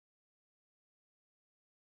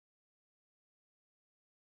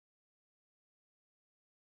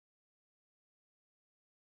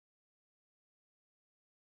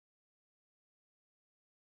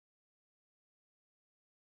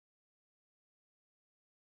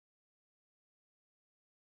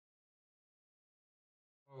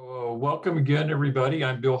Welcome again, everybody.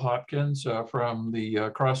 I'm Bill Hopkins from the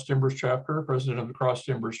Cross Timbers chapter, president of the Cross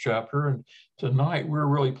Timbers chapter. And tonight we're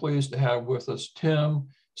really pleased to have with us Tim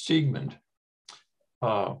Siegmund.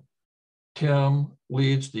 Tim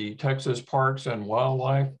leads the Texas Parks and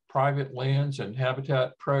Wildlife Private Lands and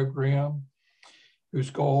Habitat Program, whose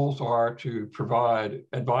goals are to provide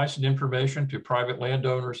advice and information to private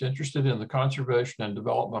landowners interested in the conservation and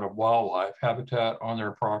development of wildlife habitat on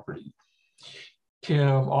their property.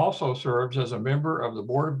 Tim also serves as a member of the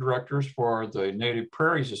board of directors for the Native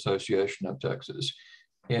Prairies Association of Texas.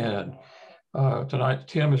 And tonight,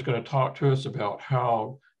 Tim is going to talk to us about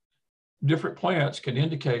how different plants can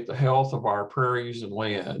indicate the health of our prairies and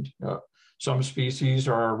land. Some species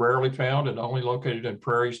are rarely found and only located in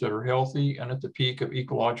prairies that are healthy and at the peak of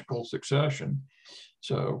ecological succession.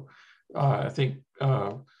 So I think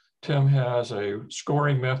Tim has a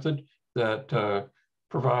scoring method that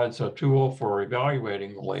provides a tool for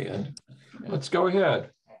evaluating the land. Let's go ahead.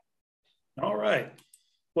 All right.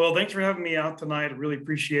 Well, thanks for having me out tonight. I really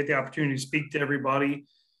appreciate the opportunity to speak to everybody.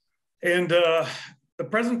 And the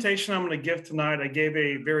presentation I'm going to give tonight, I gave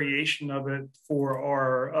a variation of it for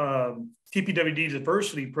our TPWD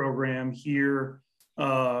diversity program here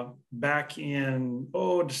back in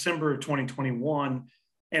December of 2021,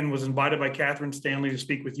 and was invited by Catherine Stanley to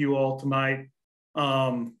speak with you all tonight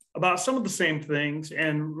about some of the same things.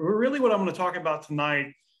 And really what I'm going to talk about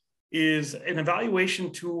tonight is an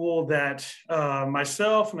evaluation tool that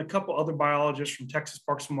myself and a couple other biologists from Texas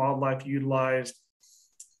Parks and Wildlife utilized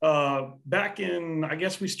back in, I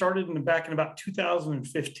guess we started back in about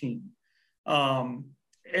 2015.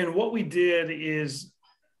 And what we did is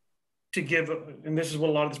to give, and this is what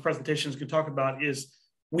a lot of this presentation is going to talk about, is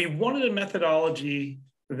we wanted a methodology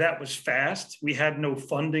that was fast. We had no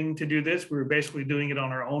funding to do this. We were basically doing it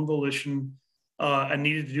on our own volition and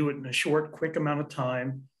needed to do it in a short, quick amount of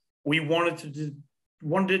time. We wanted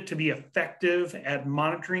it to be effective at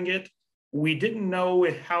monitoring it. We didn't know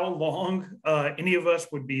how long any of us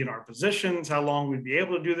would be in our positions, how long we'd be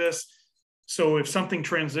able to do this. So if something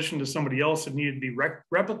transitioned to somebody else, it needed to be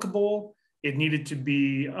replicable. It needed to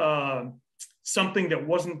be something that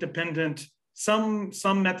wasn't dependent. Some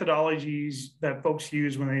methodologies that folks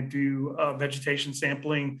use when they do vegetation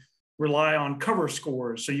sampling rely on cover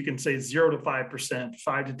scores. So you can say 0 to 5%,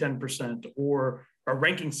 5 to 10%, or a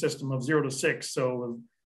ranking system of 0 to 6. So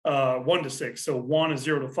 1 to 6. So 1 is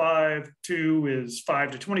 0 to 5, 2 is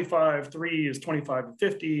 5 to 25, 3 is 25 to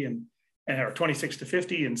 50, and or 26 to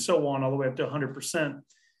 50, and so on, all the way up to 100%.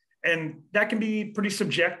 And that can be pretty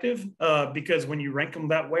subjective because when you rank them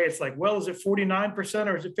that way, it's like, well, is it 49%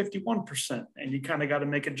 or is it 51%? And you kind of got to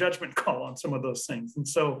make a judgment call on some of those things. And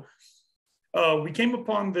so we came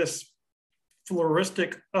upon this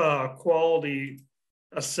Floristic quality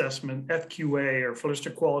assessment, FQA, or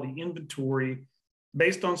Floristic quality inventory,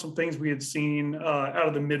 based on some things we had seen out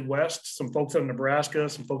of the Midwest, some folks out of Nebraska,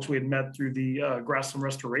 some folks we had met through the Grassland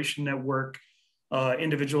Restoration Network,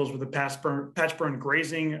 individuals with the patch burn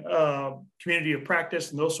grazing community of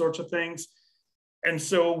practice and those sorts of things. And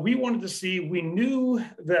so we wanted to see, we knew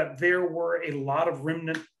that there were a lot of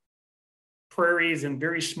remnant prairies and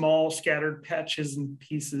very small scattered patches and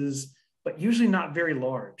pieces, but usually not very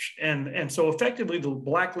large. And so effectively the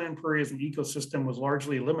Blackland prairie as an ecosystem was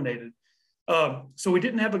largely eliminated. So we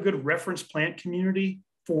didn't have a good reference plant community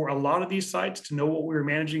for a lot of these sites to know what we were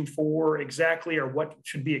managing for exactly or what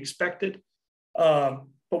should be expected.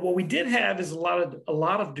 But what we did have is a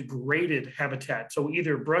lot of degraded habitat. So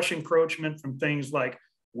either brush encroachment from things like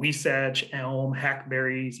weesage, elm,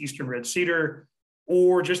 hackberries, eastern red cedar,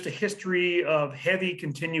 or just a history of heavy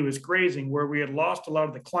continuous grazing where we had lost a lot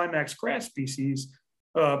of the climax grass species,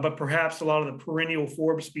 but perhaps a lot of the perennial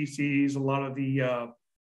forb species, a lot of the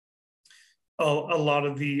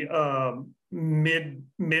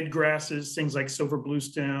mid grasses, things like silver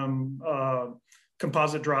bluestem,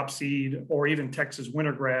 composite drop seed, or even Texas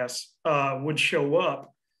wintergrass would show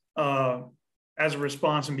up as a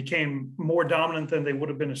response and became more dominant than they would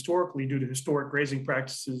have been historically due to historic grazing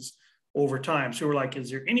practices over time. So we're like,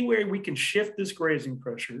 is there any way we can shift this grazing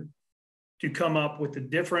pressure to come up with a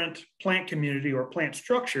different plant community or plant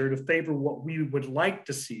structure to favor what we would like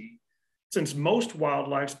to see? Since most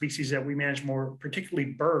wildlife species that we manage more,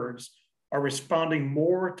 particularly birds, are responding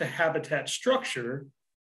more to habitat structure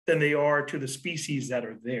than they are to the species that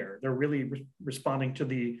are there. They're really responding to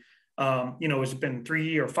the, has it been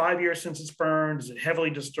 3 or 5 years since it's burned? Is it heavily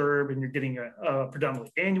disturbed? And you're getting a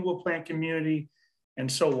predominantly annual plant community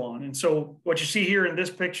and so on. And so what you see here in this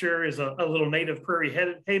picture is a little native prairie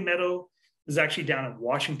hay meadow. This is actually down in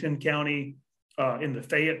Washington County in the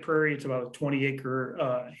Fayette Prairie. It's about a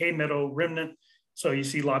 20-acre hay meadow remnant. So you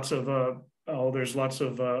see lots of, there's lots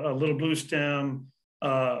of little blue stem,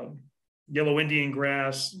 yellow Indian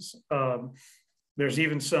grass. There's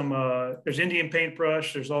even some, there's Indian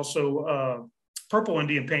paintbrush. There's also purple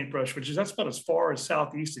Indian paintbrush, that's about as far as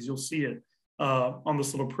southeast as you'll see it on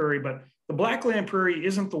this little prairie. But the Blackland prairie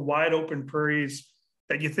isn't the wide open prairies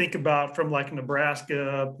that you think about from like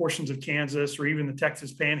Nebraska, portions of Kansas, or even the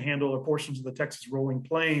Texas Panhandle or portions of the Texas Rolling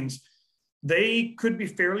Plains. They could be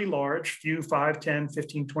fairly large, few 5, 10,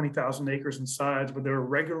 15, 20,000 acres in size, but they were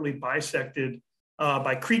regularly bisected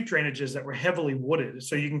by creek drainages that were heavily wooded.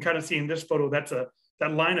 So you can kind of see in this photo,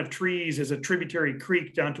 that line of trees is a tributary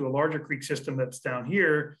creek down to a larger creek system that's down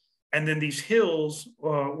here. And then these hills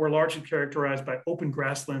were largely characterized by open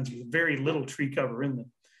grasslands with very little tree cover in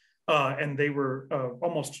them. And they were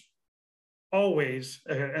almost always,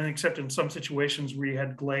 and except in some situations where you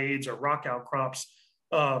had glades or rock outcrops,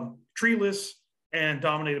 treeless and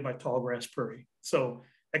dominated by tall grass prairie. So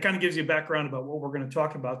that kind of gives you a background about what we're going to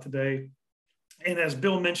talk about today. And as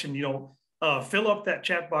Bill mentioned, fill up that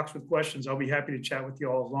chat box with questions. I'll be happy to chat with you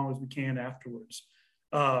all as long as we can afterwards.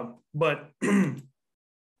 But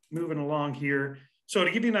moving along here. So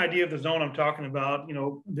to give you an idea of the zone I'm talking about,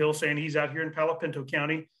 Bill saying he's out here in Palo Pinto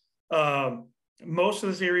County. Most of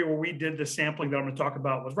this area where we did the sampling that I'm going to talk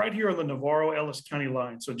about was right here on the Navarro-Ellis County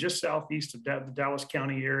line. So just southeast of the Dallas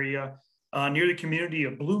County area, near the community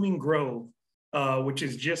of Blooming Grove, which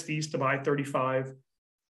is just east of I-35.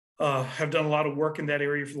 Have done a lot of work in that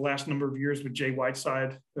area for the last number of years with Jay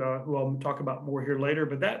Whiteside, who I'll talk about more here later.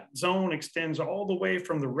 But that zone extends all the way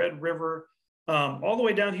from the Red River, all the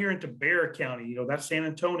way down here into Bexar County. That's San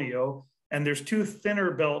Antonio. And there's two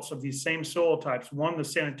thinner belts of these same soil types. One, the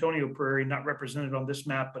San Antonio Prairie, not represented on this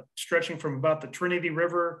map, but stretching from about the Trinity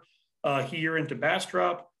River here into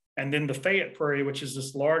Bastrop. And then the Fayette Prairie, which is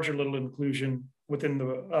this larger little inclusion within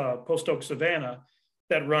the Post Oak Savanna,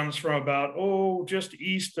 that runs from about, just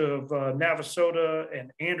east of Navasota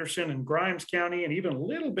and Anderson and Grimes County, and even a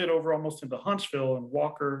little bit over almost into Huntsville and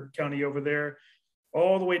Walker County over there,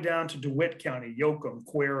 all the way down to DeWitt County, Yoakum,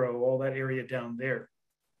 Cuero, all that area down there.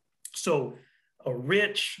 So a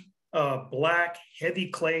rich, black, heavy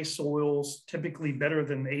clay soils, typically better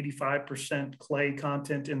than 85% clay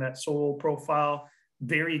content in that soil profile,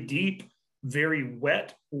 very deep, very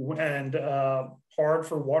wet, and hard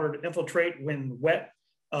for water to infiltrate when wet.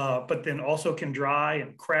 But then also can dry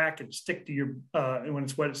and crack and stick to your, and when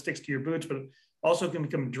it's wet, it sticks to your boots, but it also can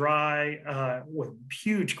become dry with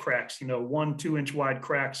huge cracks, 1-2 inch wide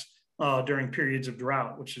cracks during periods of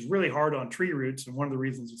drought, which is really hard on tree roots. And one of the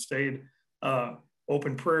reasons it stayed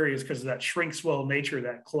open prairie is because of that shrink swell nature of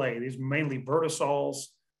that clay. These are mainly vertisols,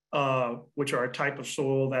 which are a type of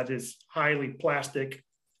soil that is highly plastic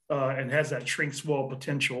and has that shrink swell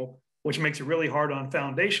potential, which makes it really hard on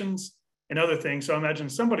foundations and other things. So I imagine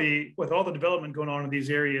somebody with all the development going on in these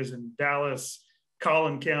areas in Dallas,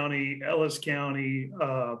 Collin County, Ellis County,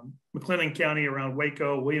 McLennan County around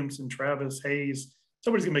Waco, Williamson, Travis, Hayes,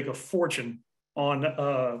 somebody's gonna make a fortune on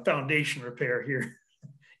foundation repair here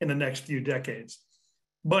in the next few decades.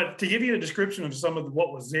 But to give you a description of some of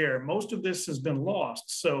what was there, most of this has been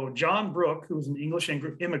lost. So John Brooke, who was an English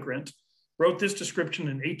immigrant, wrote this description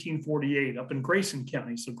in 1848 up in Grayson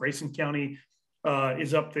County. So Grayson County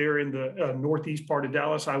is up there in the northeast part of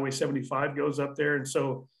Dallas. Highway 75 goes up there. And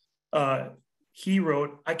so he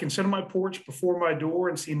wrote, "I can sit on my porch before my door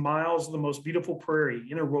and see miles of the most beautiful prairie,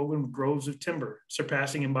 interwoven with groves of timber,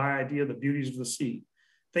 surpassing in my idea the beauties of the sea.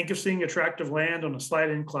 Think of seeing a tract of land on a slight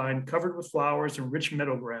incline covered with flowers and rich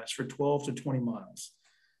meadow grass for 12 to 20 miles.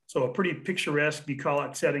 So a pretty picturesque,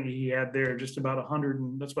 bucolic setting he had there just about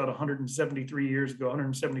 173 years ago,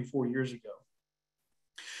 174 years ago.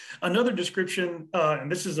 Another description, and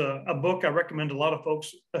this is a book I recommend a lot of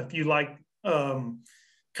folks if you like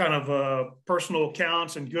personal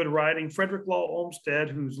accounts and good writing. Frederick Law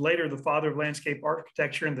Olmsted, who's later the father of landscape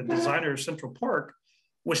architecture and the designer of Central Park,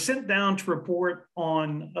 was sent down to report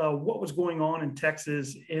on what was going on in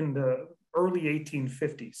Texas in the early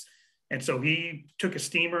 1850s. And so he took a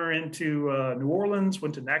steamer into New Orleans,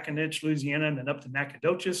 went to Nacogdoches, Louisiana, and then up to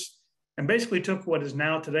Nacogdoches, and basically took what is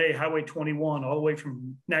now today Highway 21 all the way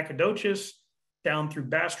from Nacogdoches down through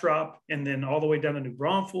Bastrop, and then all the way down to New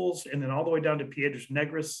Braunfels, and then all the way down to Piedras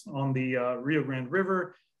Negras on the Rio Grande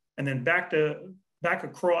River, and then back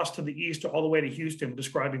across to the east all the way to Houston,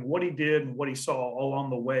 describing what he did and what he saw all along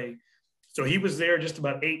the way. So he was there just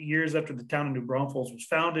about 8 years after the town of New Braunfels was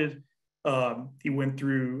founded. He went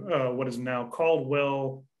through what is now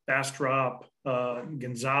Caldwell, Bastrop,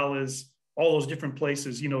 Gonzales, all those different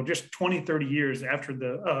places, just 20, 30 years after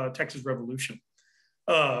the Texas Revolution.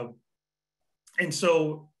 And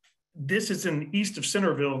so This is in east of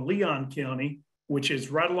Centerville in Leon County, which is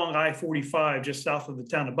right along I-45, just south of the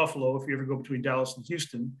town of Buffalo, if you ever go between Dallas and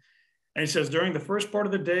Houston. And he says, during the first part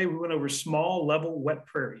of the day, we went over small, level, wet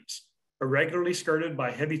prairies, irregularly skirted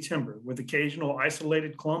by heavy timber with occasional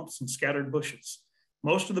isolated clumps and scattered bushes.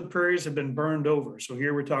 Most of the prairies have been burned over. So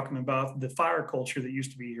here we're talking about the fire culture that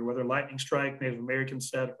used to be here, whether lightning strike, Native American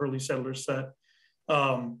set, early settlers set.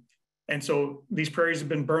 And so these prairies have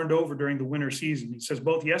been burned over during the winter season. He says,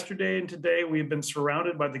 both yesterday and today, we have been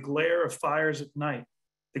surrounded by the glare of fires at night.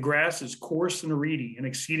 The grass is coarse and reedy and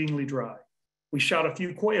exceedingly dry. We shot a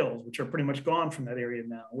few quails, which are pretty much gone from that area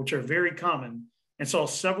now, which are very common, and saw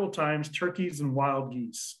several times turkeys and wild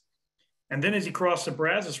geese. And then as he crossed the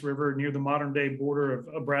Brazos River near the modern day border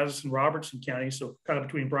of Brazos and Robertson County, so kind of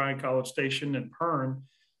between Bryan College Station and Hearn,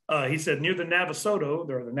 he said near the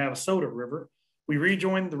Navasota River, we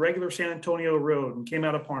rejoined the regular San Antonio road and came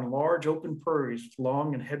out upon large open prairies with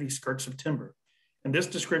long and heavy skirts of timber. And this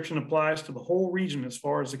description applies to the whole region as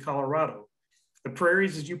far as the Colorado. The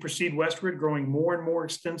prairies, as you proceed westward, growing more and more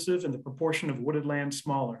extensive and the proportion of wooded land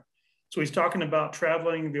smaller. So he's talking about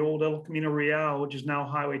traveling the old El Camino Real, which is now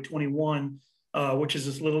Highway 21, which is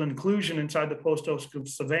this little inclusion inside the post office of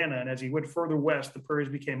Savannah. And as he went further west, the prairies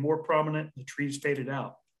became more prominent, the trees faded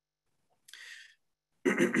out.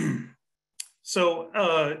 So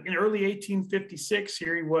in early 1856,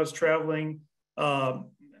 here he was traveling. I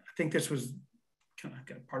think this was, I've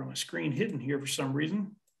got part of my screen hidden here for some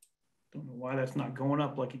reason. Don't know why that's not going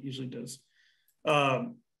up like it usually does. There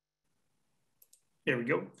we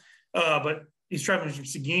go. But he's traveling from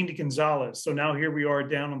Seguin to Gonzales. So now here we are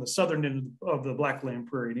down on the southern end of the Blackland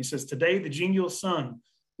Prairie. And he says, today the genial sun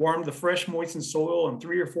warmed the fresh moistened soil and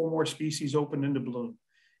 3 or 4 more species opened into bloom.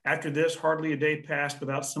 After this, hardly a day passed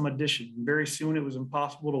without some addition. And very soon it was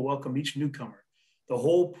impossible to welcome each newcomer. The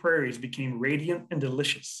whole prairies became radiant and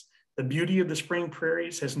delicious. The beauty of the spring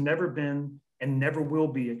prairies has never been and never will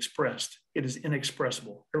be expressed. It is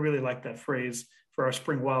inexpressible. I really like that phrase for our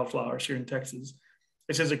spring wildflowers here in Texas.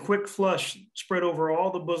 It says, a quick flush spread over all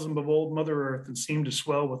the bosom of old Mother Earth and seemed to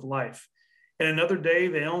swell with life. And another day,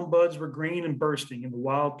 the elm buds were green and bursting in the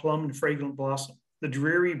wild plum and fragrant blossom. The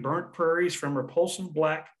dreary burnt prairies from repulsive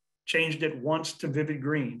black changed at once to vivid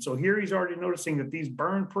green. So here he's already noticing that these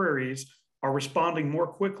burned prairies are responding more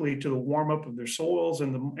quickly to the warm up of their soils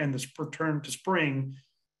and the return to spring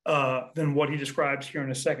than what he describes here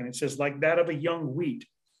in a second. It says, like that of a young wheat,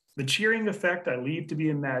 the cheering effect I leave to be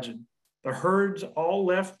imagined. The herds all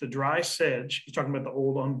left the dry sedge, he's talking about the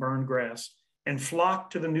old unburned grass, and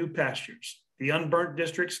flocked to the new pastures. The unburnt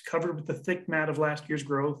districts covered with the thick mat of last year's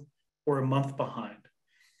growth were a month behind.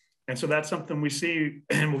 And so that's something we see,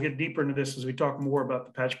 and we'll get deeper into this as we talk more about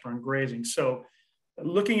the patch burn grazing. So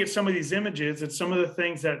looking at some of these images, it's some of the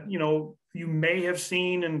things that, you may have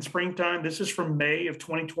seen in springtime. This is from May of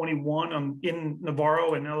 2021 in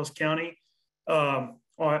Navarro and Ellis County on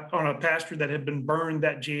a pasture that had been burned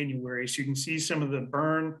that January. So you can see some of the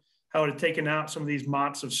burn, how it had taken out some of these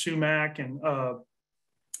mottes of sumac and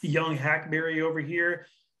young hackberry over here.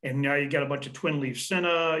 And now you got a bunch of twin leaf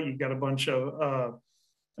senna, you've got a bunch of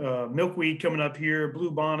milkweed coming up here,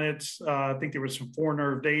 blue bonnets. I think there was some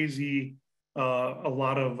four-nerve daisy, a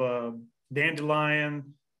lot of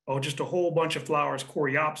dandelion, just a whole bunch of flowers,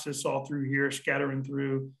 coreopsis all through here, scattering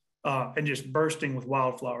through, and just bursting with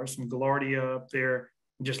wildflowers, some gaillardia up there,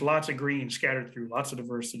 just lots of green scattered through, lots of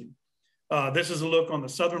diversity. This is a look on the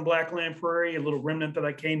southern Blackland Prairie, a little remnant that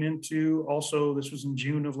I came into. Also, this was in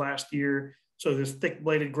June of last year. So this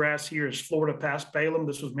thick-bladed grass here is Florida paspalum.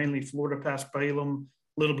 This was mainly Florida paspalum,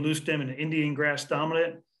 little blue stem and Indian grass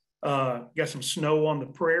dominant. Got some snow on the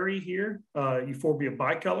prairie here, Euphorbia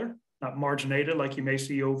bicolor, not marginated like you may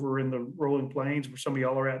see over in the rolling plains where some of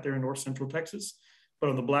y'all are out there in north central Texas.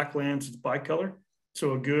 But on the Blacklands, it's bicolor.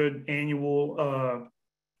 So a good annual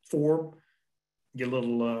forb. Get a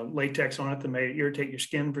little latex on it that may irritate your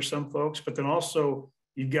skin for some folks. But then also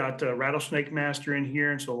you've got rattlesnake master in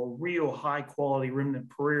here. And so a real high quality remnant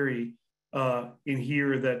prairie in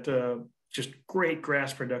here that just great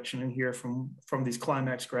grass production in here from these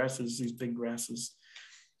climax grasses, these big grasses.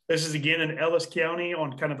 This is again in Ellis County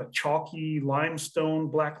on kind of a chalky limestone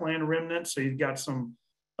Blackland remnant. So you've got some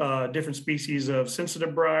different species of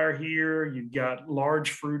sensitive briar here. You've got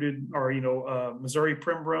large fruited or, Missouri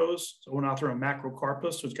primrose, so Oenothera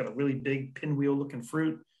macrocarpus. So it's got a really big pinwheel looking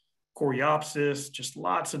fruit, coreopsis, just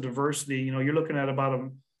lots of diversity. You're looking at about a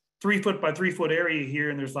 3 foot by 3 foot area here.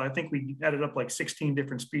 And there's, I think we added up like 16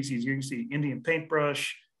 different species. You can see Indian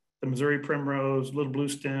paintbrush, the Missouri primrose, little blue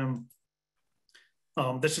stem.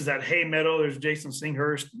 This is that hay meadow. There's Jason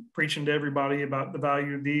Singhurst preaching to everybody about the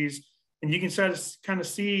value of these. And you can kind of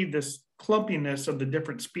see this clumpiness of the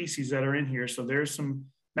different species that are in here. So there's some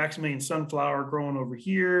Maximilian sunflower growing over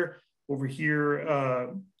here. Over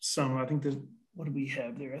here, some, I think, what do we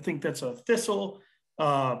have there? I think that's a thistle.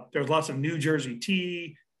 There's lots of New Jersey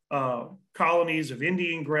tea, colonies of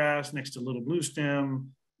Indian grass next to little blue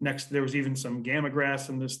stem. Next, there was even some gamma grass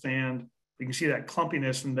in this stand. You can see that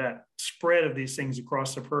clumpiness and that spread of these things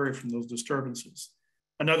across the prairie from those disturbances.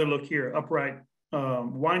 Another look here, upright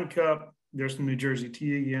wine cup. There's some New Jersey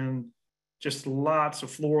tea again. Just lots of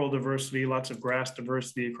floral diversity, lots of grass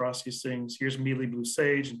diversity across these things. Here's mealy blue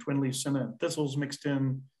sage and twin leaf senna and thistles mixed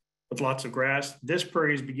in with lots of grass. This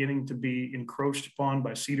prairie is beginning to be encroached upon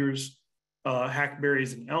by cedars,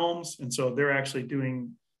 hackberries, and elms. And so they're actually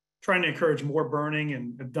trying to encourage more burning,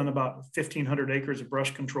 and have done about 1,500 acres of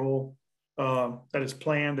brush control that is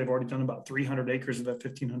planned. They've already done about 300 acres of that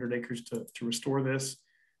 1,500 acres to restore this.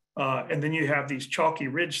 And then you have these chalky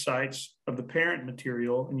ridge sites of the parent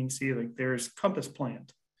material, and you can see like there's compass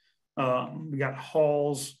plant. We got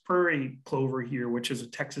Hall's prairie clover here, which is a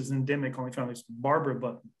Texas endemic, only found these Barbara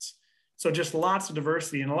buttons. So just lots of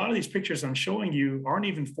diversity. And a lot of these pictures I'm showing you aren't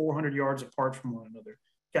even 400 yards apart from one another.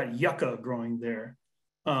 Got yucca growing there.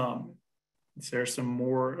 There's some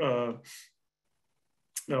more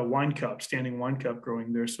standing wine cup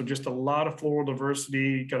growing there. So just a lot of floral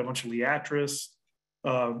diversity. Got a bunch of liatris,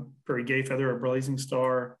 prairie gay feather, a blazing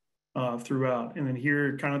star throughout. And then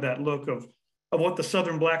here, kind of that look of what the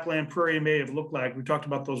southern Blackland prairie may have looked like. We talked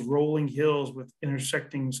about those rolling hills with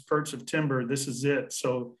intersecting spurts of timber. This is it.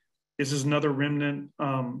 So this is another remnant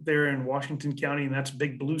there in Washington County, and that's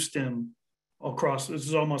big blue stem across. This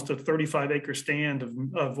is almost a 35-acre stand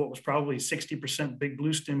of what was probably 60% big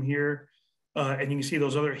blue stem here. And you can see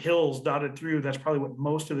those other hills dotted through. That's probably what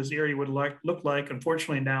most of this area would look like.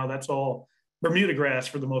 Unfortunately, now that's all Bermuda grass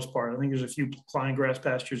for the most part. I think there's a few pine grass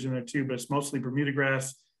pastures in there too, but it's mostly Bermuda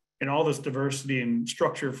grass, and all this diversity and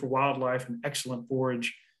structure for wildlife and excellent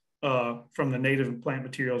forage from the native plant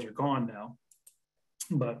materials are gone now.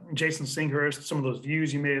 But Jason Singhurst, some of those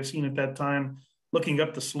views you may have seen at that time, looking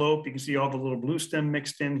up the slope, you can see all the little blue stem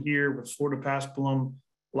mixed in here with Florida paspalum,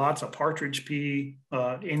 lots of partridge pea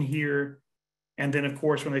in here. And then, of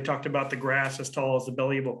course, when they talked about the grass as tall as the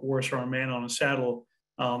belly of a horse or a man on a saddle,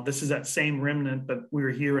 this is that same remnant, but we were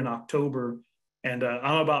here in October, and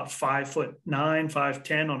I'm about 5'9",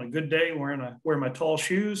 5'10" on a good day, wearing my tall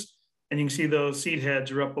shoes, and you can see those seed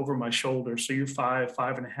heads are up over my shoulder. So you're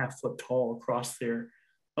 5.5 foot tall across there.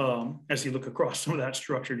 As you look across some of that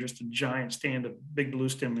structure, just a giant stand of big blue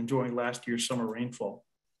stem enjoying last year's summer rainfall.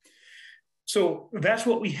 So that's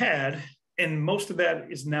what we had. And most of that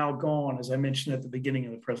is now gone, as I mentioned at the beginning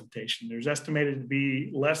of the presentation. There's estimated to be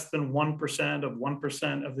less than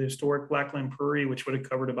 1% of the historic Blackland prairie, which would have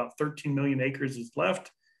covered about 13 million acres, is left,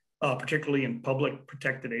 particularly in public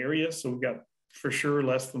protected areas. So we've got for sure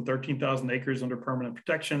less than 13,000 acres under permanent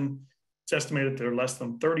protection. It's estimated there are less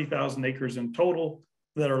than 30,000 acres in total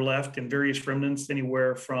that are left in various remnants,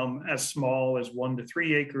 anywhere from as small as 1 to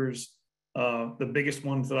 3 acres. The biggest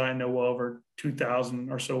ones that I know of are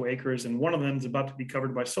 2,000 or so acres, and one of them is about to be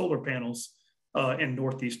covered by solar panels in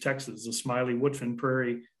Northeast Texas. The Smiley Woodfin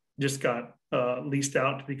Prairie just got leased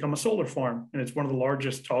out to become a solar farm, and it's one of the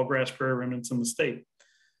largest tall grass prairie remnants in the state.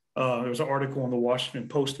 There was an article in the Washington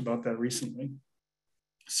Post about that recently.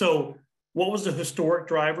 So what was the historic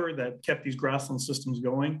driver that kept these grassland systems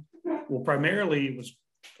going? Well, primarily it was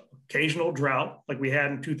occasional drought like we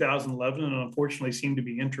had in 2011 and unfortunately seem to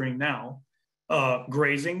be entering now.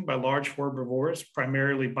 Grazing by large herbivores,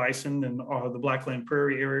 primarily bison and the Blackland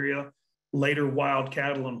Prairie area, later wild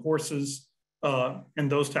cattle and horses, and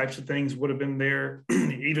those types of things would have been there.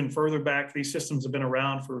 Even further back, these systems have been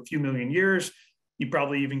around for a few million years. You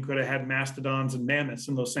probably even could have had mastodons and mammoths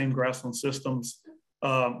in those same grassland systems,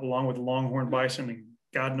 along with longhorn bison and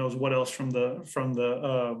God knows what else from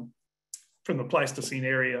the Pleistocene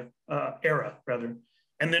era.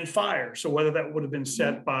 And then fire. So whether that would have been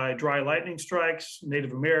set by dry lightning strikes,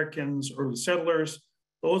 Native Americans, early settlers,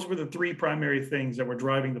 those were the three primary things that were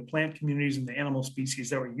driving the plant communities and the animal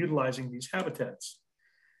species that were utilizing these habitats.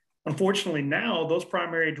 Unfortunately, now those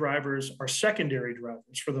primary drivers are secondary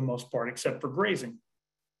drivers for the most part, except for grazing.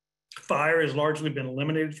 Fire has largely been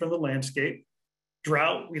eliminated from the landscape.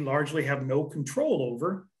 Drought, we largely have no control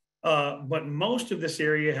over. But most of this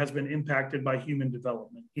area has been impacted by human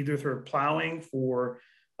development, either through plowing for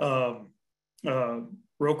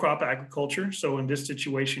row crop agriculture. So in this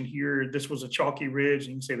situation here, this was a chalky ridge.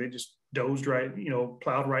 You can say they just dozed right,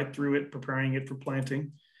 plowed right through it, preparing it for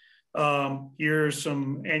planting. Here's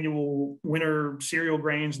some annual winter cereal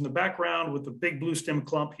grains in the background with the big blue stem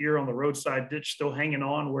clump here on the roadside ditch still hanging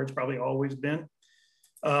on where it's probably always been.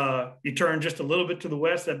 You turn just a little bit to the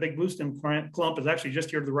west, that big blue stem clump is actually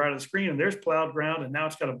just here to the right of the screen, and there's plowed ground, and now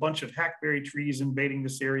it's got a bunch of hackberry trees invading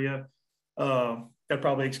this area. That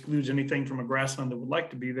probably excludes anything from a grassland that would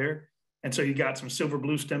like to be there. And so you got some silver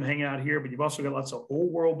blue stem hanging out here, but you've also got lots of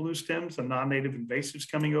old world blue stems, the non-native invasives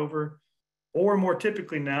coming over. Or more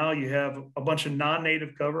typically now, you have a bunch of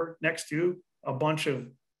non-native cover next to a bunch of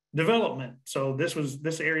development. So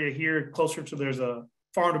this area here, closer to, there's a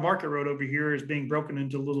farm to market road over here, is being broken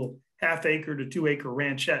into little half-acre to 2-acre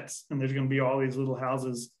ranchettes. And there's going to be all these little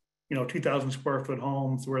houses, 2,000 square foot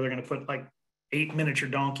homes where they're going to put like 8 miniature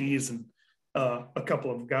donkeys and a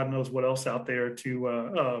couple of God knows what else out there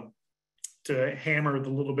to hammer the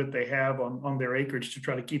little bit they have on their acreage to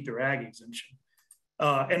try to keep their ag exemption.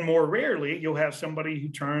 And more rarely, you'll have somebody who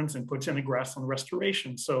turns and puts in a grassland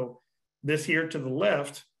restoration. So this here to the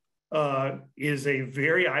left is a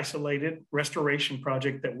very isolated restoration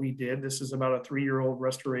project that we did. This is about a 3-year-old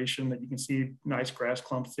restoration that you can see nice grass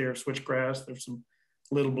clumps there, switchgrass. There's some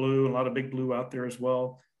little blue, a lot of big blue out there as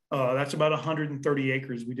well. That's about 130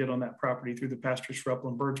 acres we did on that property through the pasture, shrub,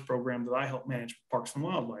 and birds program that I help manage with Parks and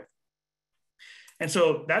Wildlife. And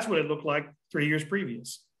so that's what it looked like 3 years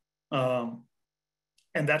previous.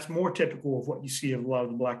 And that's more typical of what you see of a lot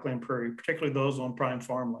of the Blackland Prairie, particularly those on prime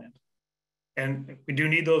farmland. And we do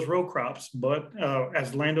need those row crops, but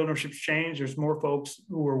as land ownerships change, there's more folks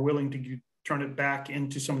who are willing to turn it back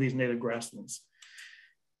into some of these native grasslands.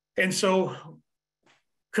 And so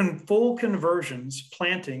full conversions,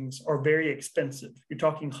 plantings are very expensive. You're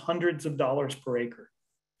talking hundreds of dollars per acre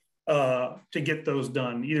to get those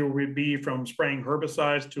done. Either it would be from spraying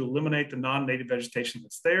herbicides to eliminate the non-native vegetation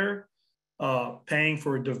that's there. Paying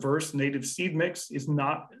for a diverse native seed mix is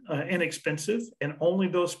not inexpensive, and only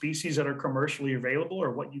those species that are commercially available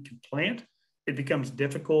are what you can plant. It becomes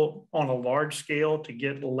difficult on a large scale to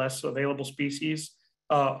get less available species,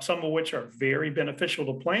 some of which are very beneficial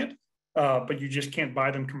to plant, but you just can't buy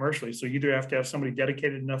them commercially. So you either have to have somebody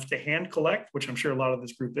dedicated enough to hand collect, which I'm sure a lot of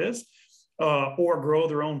this group is, or grow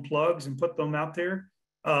their own plugs and put them out there.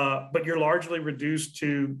 But you're largely reduced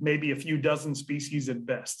to maybe a few dozen species at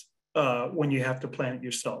best. When you have to plant it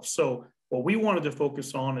yourself. So what we wanted to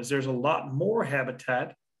focus on is there's a lot more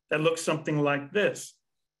habitat that looks something like this.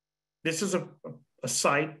 This is a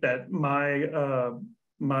site that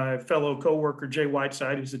my fellow coworker, Jay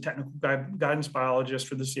Whiteside, who's a technical guidance biologist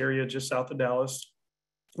for this area just south of Dallas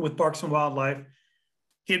with Parks and Wildlife,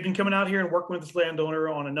 he had been coming out here and working with this landowner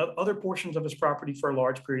on other portions of his property for a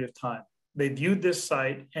large period of time. They viewed this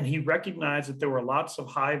site and he recognized that there were lots of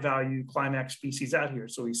high value climax species out here.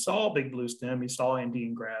 So he saw big blue stem, he saw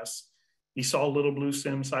Andean grass, he saw little blue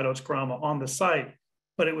stem, Cytodes crama on the site,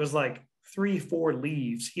 but it was like 3-4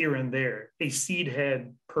 leaves here and there, a seed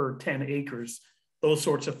head per 10 acres, those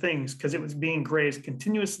sorts of things, because it was being grazed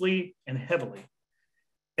continuously and heavily.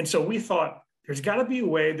 And so we thought there's got to be a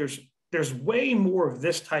way, there's way more of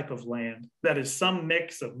this type of land that is some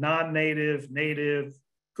mix of non-native, native,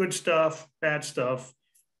 good stuff, bad stuff,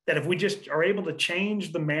 that if we just are able to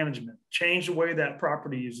change the management, change the way that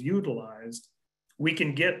property is utilized, we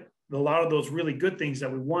can get a lot of those really good things that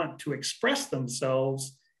we want to express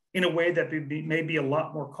themselves in a way that may be a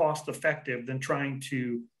lot more cost effective than trying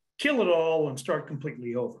to kill it all and start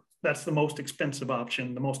completely over. That's the most expensive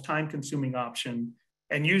option, the most time consuming option,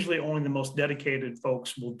 and usually only the most dedicated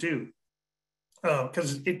folks will do.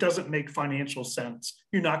 Because it doesn't make financial sense.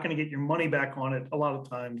 You're not going to get your money back on it a lot of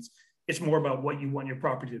times. It's more about what you want your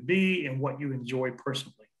property to be and what you enjoy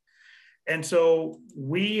personally. And so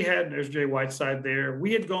there's Jay Whiteside there.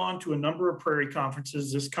 We had gone to a number of prairie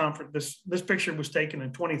conferences. This picture was taken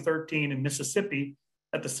in 2013 in Mississippi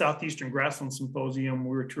at the Southeastern Grassland Symposium. We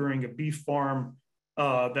were touring a beef farm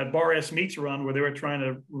that Bar S Meats run, where they were trying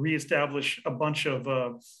to reestablish a bunch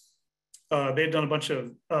of they had done a bunch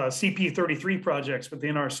of CP33 projects with the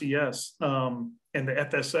NRCS and the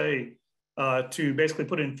FSA to basically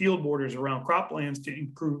put in field borders around croplands to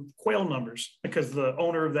improve quail numbers, because the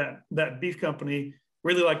owner of that beef company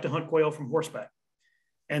really liked to hunt quail from horseback.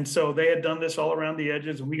 And so they had done this all around the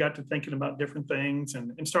edges, and we got to thinking about different things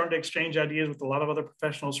and starting to exchange ideas with a lot of other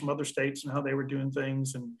professionals from other states and how they were doing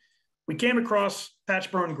things. And we came across patch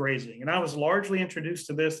burn grazing, and I was largely introduced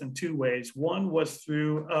to this in 2 ways. One was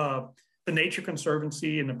through the Nature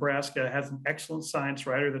Conservancy in Nebraska has an excellent science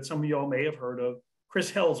writer that some of y'all may have heard of,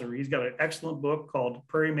 Chris Helzer. He's got an excellent book called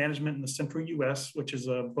Prairie Management in the Central U.S., which is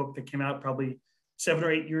a book that came out probably 7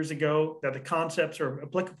 or 8 years ago, that the concepts are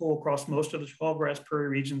applicable across most of the tallgrass prairie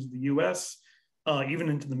regions of the U.S. even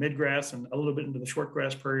into the midgrass and a little bit into the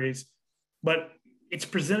shortgrass prairies. But it's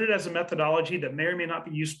presented as a methodology that may or may not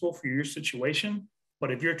be useful for your situation.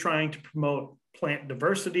 But if you're trying to promote plant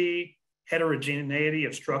diversity, heterogeneity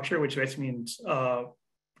of structure, which basically means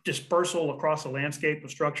dispersal across a landscape of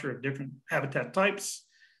structure of different habitat types,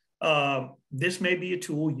 this may be a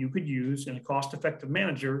tool you could use in a cost-effective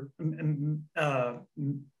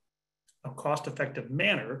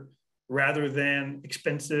manner rather than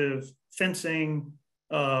expensive fencing,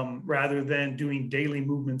 rather than doing daily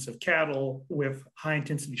movements of cattle with high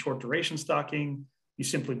intensity short duration stocking. You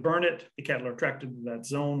simply burn it, the cattle are attracted to that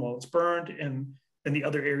zone while it's burned, and then the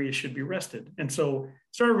other areas should be rested. And so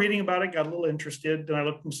started reading about it, got a little interested. Then I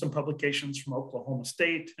looked into some publications from Oklahoma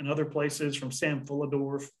State and other places, from Sam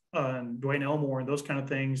Fulledorf and Dwayne Elmore and those kind of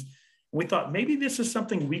things. We thought maybe this is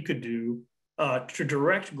something we could do to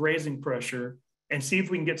direct grazing pressure and see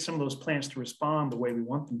if we can get some of those plants to respond the way we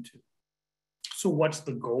want them to. So what's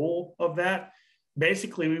the goal of that?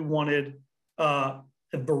 Basically, we wanted a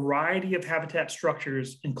variety of habitat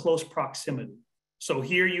structures in close proximity. So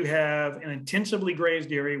here you have an intensively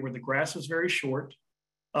grazed area where the grass is very short.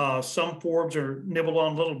 Some forbs are nibbled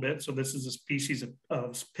on a little bit. So this is a species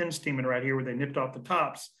of pinsteamin right here where they nipped off the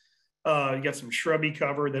tops. You got some shrubby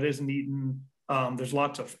cover that isn't eaten. There's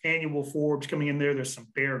lots of annual forbs coming in there. There's some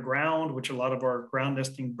bare ground, which a lot of our ground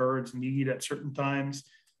nesting birds need at certain times.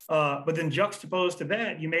 But then juxtaposed to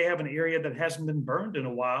that, you may have an area that hasn't been burned in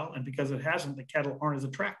a while. And because it hasn't, the cattle aren't as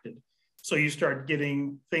attracted. So you start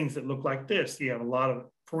getting things that look like this. You have a lot of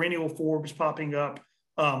perennial forbs popping up,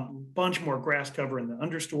 bunch more grass cover in the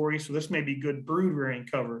understory. So this may be good brood rearing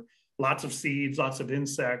cover, lots of seeds, lots of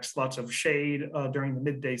insects, lots of shade during the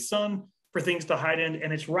midday sun for things to hide in.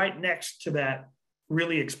 And it's right next to that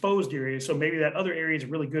really exposed area. So maybe that other area is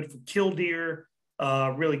really good for killdeer,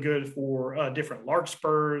 really good for different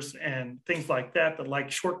larkspurs and things like that, that like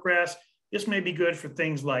shortgrass. This may be good for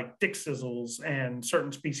things like dick sizzles and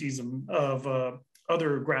certain species of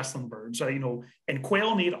other grassland birds, and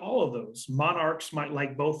quail need all of those. Monarchs might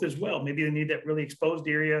like both as well. Maybe they need that really exposed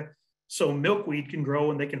area so milkweed can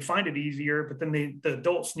grow and they can find it easier, but then the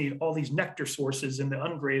adults need all these nectar sources in the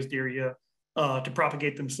ungrazed area to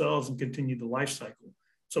propagate themselves and continue the life cycle.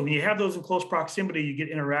 So when you have those in close proximity, you get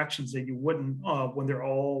interactions that you wouldn't when they're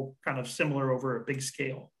all kind of similar over a big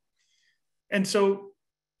scale. And so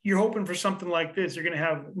you're hoping for something like this. You're going to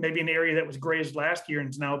have maybe an area that was grazed last year and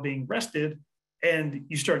is now being rested, and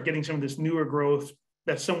you start getting some of this newer growth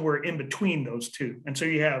that's somewhere in between those two. And so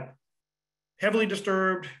you have heavily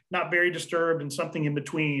disturbed, not very disturbed, and something in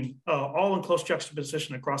between, all in close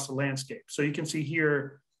juxtaposition across the landscape. So you can see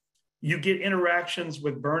here, you get interactions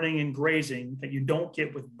with burning and grazing that you don't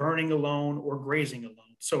get with burning alone or grazing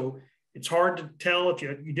alone. So it's hard to tell if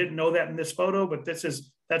you didn't know that in this photo, but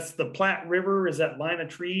that's the Platte River, is that line of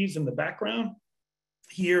trees in the background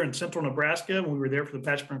here in central Nebraska when we were there for the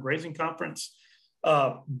Patch Burn Grazing Conference.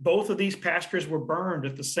 Both of these pastures were burned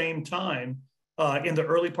at the same time in the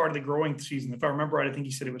early part of the growing season. If I remember right, I think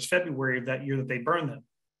he said it was February of that year that they burned them.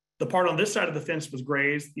 The part on this side of the fence was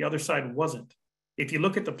grazed, the other side wasn't. If you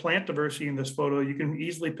look at the plant diversity in this photo, you can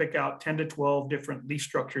easily pick out 10 to 12 different leaf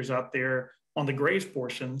structures out there on the grazed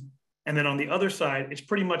portion. And then on the other side, it's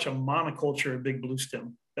pretty much a monoculture of big blue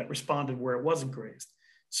stem that responded where it wasn't grazed.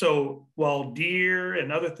 So while deer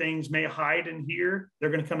and other things may hide in here,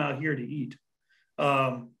 they're going to come out here to eat.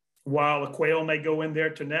 While a quail may go in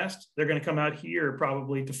there to nest, they're going to come out here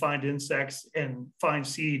probably to find insects and find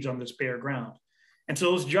seeds on this bare ground. And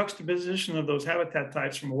so those juxtaposition of those habitat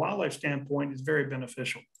types from a wildlife standpoint is very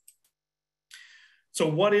beneficial. So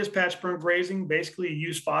what is patch burn grazing? Basically, you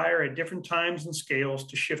use fire at different times and scales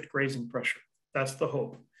to shift grazing pressure. That's the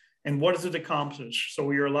hope. And what does it accomplish? So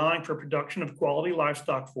we are allowing for production of quality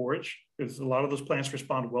livestock forage, because a lot of those plants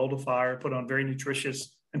respond well to fire, put on very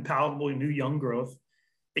nutritious and palatable new young growth.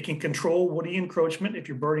 It can control woody encroachment if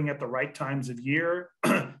you're burning at the right times of year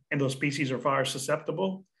and those species are fire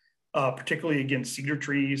susceptible, particularly against cedar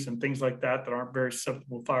trees and things like that that aren't very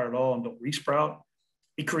susceptible to fire at all and don't resprout.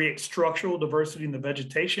 It creates structural diversity in the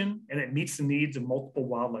vegetation, and it meets the needs of multiple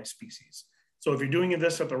wildlife species. So if you're doing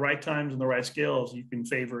this at the right times and the right scales, you can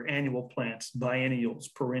favor annual plants, biennials,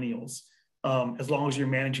 perennials, as long as you're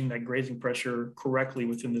managing that grazing pressure correctly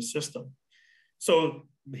within the system. So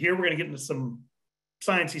here we're going to get into some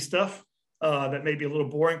sciencey stuff that may be a little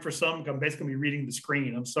boring for some. I'm basically going to be reading the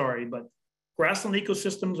screen, I'm sorry, but grassland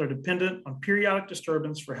ecosystems are dependent on periodic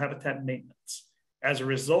disturbance for habitat maintenance. As a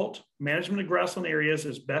result, management of grassland areas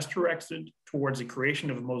is best directed towards the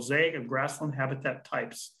creation of a mosaic of grassland habitat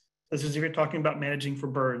types. This is if you're talking about managing for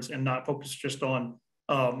birds and not focused just on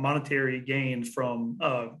monetary gains from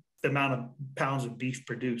the amount of pounds of beef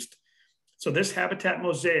produced. So this habitat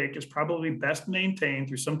mosaic is probably best maintained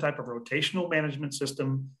through some type of rotational management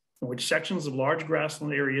system in which sections of large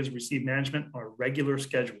grassland areas receive management on a regular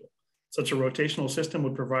schedule. Such a rotational system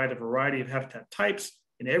would provide a variety of habitat types,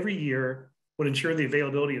 and every year would ensure the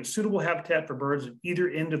availability of suitable habitat for birds at either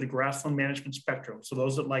end of the grassland management spectrum. So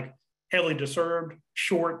those that like heavily disturbed,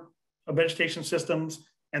 short vegetation systems,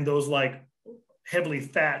 and those like heavily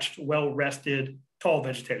thatched, well-rested, tall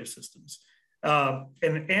vegetative systems.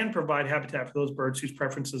 And provide habitat for those birds whose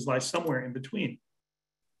preferences lie somewhere in between.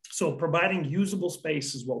 So providing usable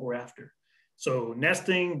space is what we're after. So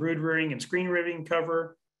nesting, brood rearing, and screen rearing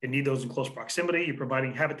cover, you need those in close proximity. You're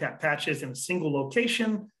providing habitat patches in a single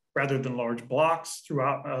location rather than large blocks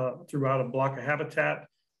throughout a block of habitat.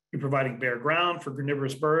 You're providing bare ground for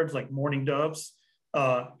carnivorous birds like mourning doves.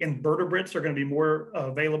 Invertebrates are going to be more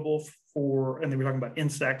available for, and then we're talking about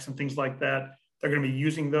insects and things like that. They're going to be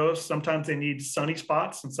using those. Sometimes they need sunny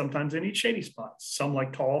spots and sometimes they need shady spots. Some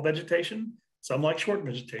like tall vegetation, some like short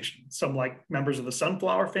vegetation, some like members of the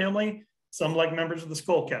sunflower family, some like members of the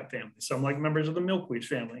skullcap family, some like members of the milkweed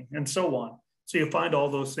family, and so on. So you'll find all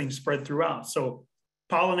those things spread throughout. So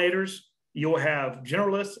pollinators, you'll have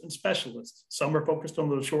generalists and specialists. Some are focused on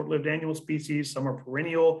those short-lived annual species, some are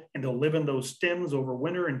perennial, and they'll live in those stems over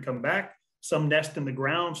winter and come back. Some nest in the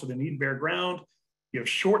ground, so they need bare ground. You have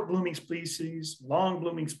short blooming species, long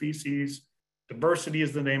blooming species. Diversity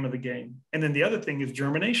is the name of the game. And then the other thing is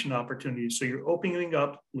germination opportunities. So you're opening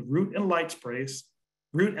up root and light space,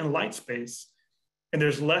 and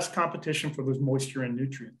there's less competition for those moisture and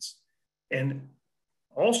nutrients. And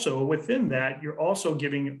also within that, you're also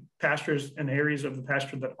giving pastures and areas of the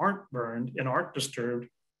pasture that aren't burned and aren't disturbed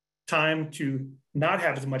time to not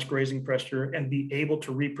have as much grazing pressure and be able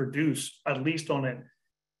to reproduce, at least on a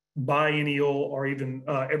biennial or even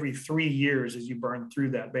every 3 years as you burn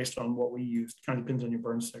through that based on what we used. Kind of depends on your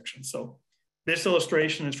burn section. So this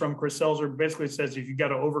illustration is from Chris Selzer. Basically it says if you've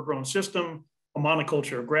got an overgrown system, a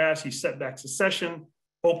monoculture of grass, you set back succession,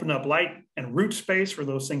 open up light and root space for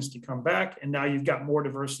those things to come back. And now you've got more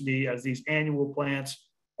diversity as these annual plants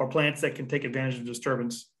or plants that can take advantage of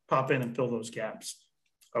disturbance pop in and fill those gaps.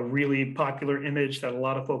 A really popular image that a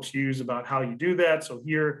lot of folks use about how you do that. So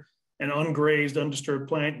here, an ungrazed, undisturbed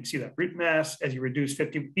plant, you can see that root mass as you reduce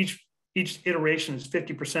 50, each iteration is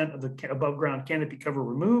 50% of the above ground canopy cover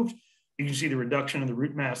removed. You can see the reduction in the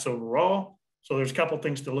root mass overall. So there's a couple of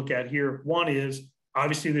things to look at here. One is,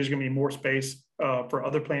 obviously there's gonna be more space for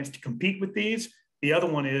other plants to compete with these. The other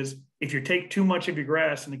one is, if you take too much of your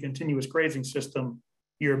grass in a continuous grazing system,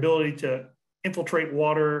 your ability to infiltrate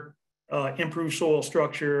water, improve soil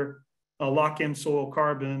structure, lock in soil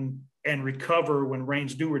carbon, and recover when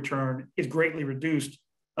rains do return is greatly reduced.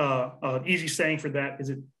 Easy saying for that is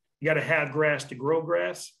you got to have grass to grow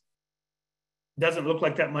grass. Doesn't look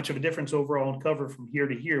like that much of a difference overall in cover from here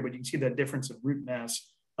to here, but you can see that difference of root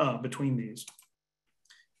mass between these.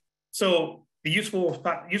 So the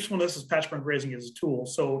usefulness of patch burn grazing as a tool.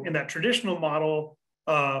 So in that traditional model,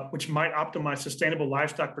 which might optimize sustainable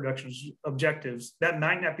livestock production objectives, that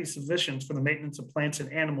might not be sufficient for the maintenance of plants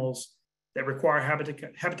and animals that require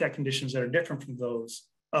habitat conditions that are different from those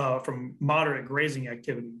from moderate grazing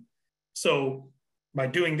activity. So by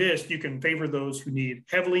doing this, you can favor those who need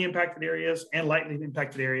heavily impacted areas and lightly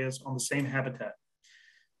impacted areas on the same habitat.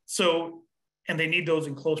 So, and they need those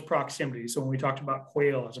in close proximity. So when we talked about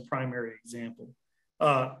quail as a primary example,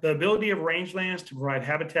 the ability of rangelands to provide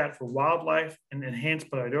habitat for wildlife and enhance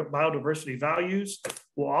biodiversity values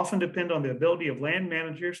will often depend on the ability of land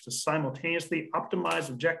managers to simultaneously optimize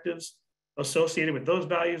objectives associated with those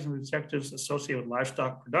values and objectives associated with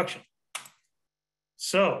livestock production.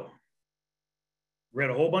 So, read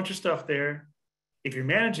a whole bunch of stuff there. If you're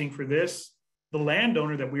managing for this, the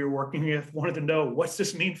landowner that we were working with wanted to know, what's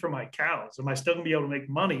this mean for my cows? Am I still gonna be able to make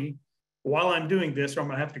money while I'm doing this, or I'm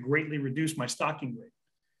gonna have to greatly reduce my stocking rate?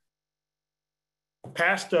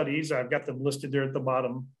 Past studies, I've got them listed there at the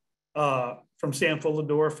bottom, from Sam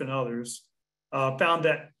Fullendorf and others, found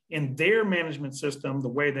that in their management system, the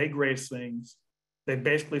way they graze things, they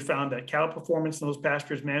basically found that cattle performance in those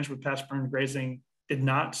pastures managed with patch burn grazing did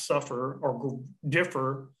not suffer or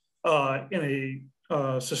differ in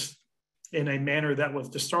a manner that was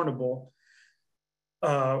discernible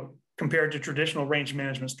compared to traditional range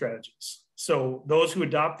management strategies. So those who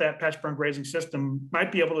adopt that patch burn grazing system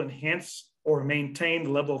might be able to enhance or maintain the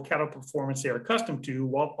level of cattle performance they are accustomed to,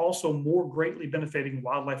 while also more greatly benefiting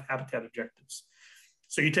wildlife habitat objectives.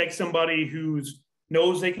 So you take somebody who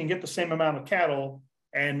knows they can get the same amount of cattle,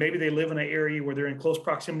 and maybe they live in an area where they're in close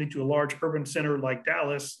proximity to a large urban center like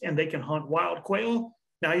Dallas, and they can hunt wild quail.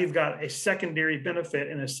 now you've got a secondary benefit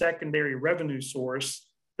and a secondary revenue source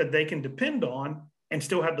that they can depend on and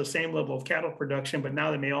still have the same level of cattle production, but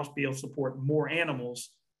now they may also be able to support more animals,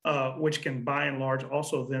 which can by and large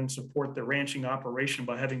also then support the ranching operation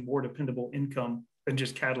by having more dependable income than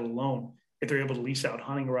just cattle alone, if they're able to lease out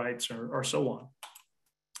hunting rights or so on.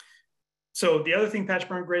 So the other thing patch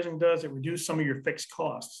burn grazing does, it reduces some of your fixed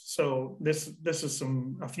costs. So this is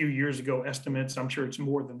a few years ago estimates. I'm sure it's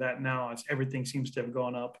more than that now, as everything seems to have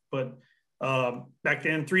gone up. But back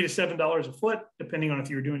then, $3 to $7 a foot, depending on if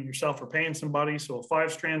you were doing it yourself or paying somebody. So a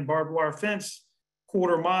 5-strand barbed wire fence,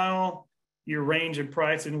 quarter mile, your range in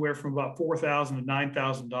price anywhere from about $4,000 to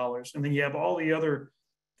 $9,000. And then you have all the other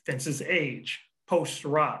fences age, posts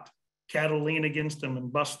rot, cattle lean against them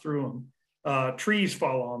and bust through them. Trees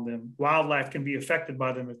fall on them. Wildlife can be affected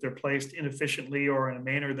by them if they're placed inefficiently or in a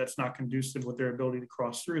manner that's not conducive with their ability to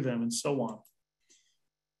cross through them, and so on.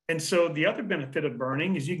 And so the other benefit of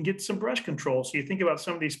burning is you can get some brush control. So you think about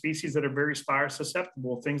some of these species that are very fire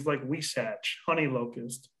susceptible, things like weasatch, honey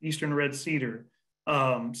locust, eastern red cedar,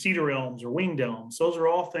 cedar elms or winged elms. Those are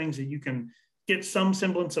all things that you can get some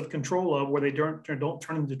semblance of control of, where they don't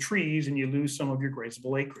turn into trees and you lose some of your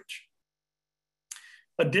grazable acreage.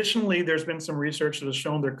 Additionally, there's been some research that has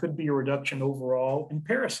shown there could be a reduction overall in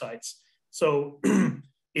parasites. So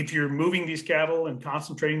if you're moving these cattle and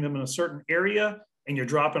concentrating them in a certain area and you're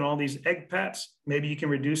dropping all these egg pats, maybe you can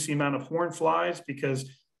reduce the amount of horn flies because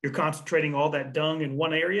you're concentrating all that dung in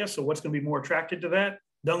one area. So what's going to be more attracted to that?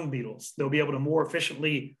 Dung beetles. They'll be able to more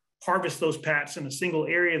efficiently harvest those pats in a single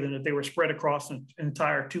area than if they were spread across an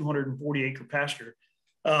entire 240-acre pasture.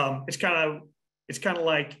 It's kind of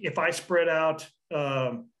like if I spread out,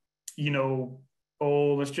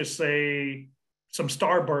 let's just say some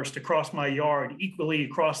starburst across my yard equally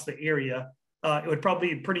across the area, it would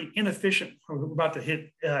probably be pretty inefficient. We're about to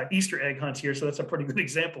hit Easter egg hunts here, so that's a pretty good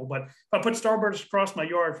example. But if I put starburst across my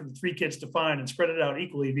yard for the 3 kids to find and spread it out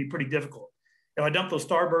equally, it'd be pretty difficult. If I dump those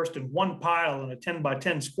starburst in one pile in a 10 by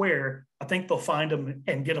 10 square, I think they'll find them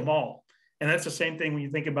and get them all. And that's the same thing when you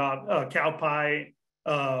think about cow pie,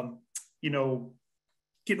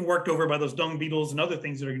 getting worked over by those dung beetles and other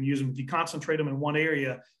things that are going to use them. If you concentrate them in one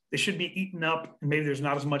area, they should be eaten up, and maybe there's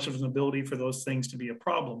not as much of an ability for those things to be a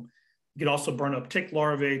problem. You can also burn up tick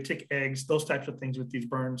larvae, tick eggs, those types of things with these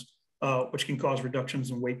burns, which can cause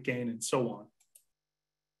reductions in weight gain and so on.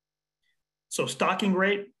 So stocking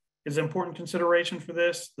rate is an important consideration for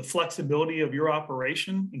this. The flexibility of your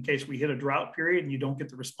operation in case we hit a drought period and you don't get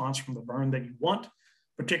the response from the burn that you want,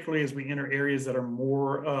 particularly as we enter areas that are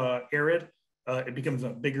more arid. It becomes a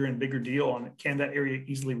bigger and bigger deal on can that area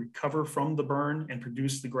easily recover from the burn and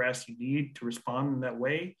produce the grass you need to respond in that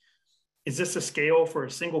way? Is this a scale for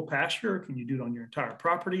a single pasture? Can you do it on your entire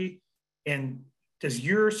property? And does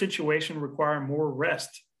your situation require more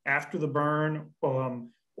rest after the burn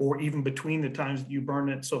or even between the times that you burn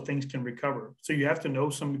it so things can recover? So you have to know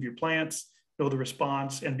some of your plants, know the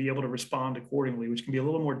response, and be able to respond accordingly, which can be a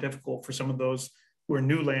little more difficult for some of those who are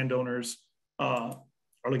new landowners are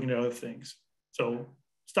looking at other things. So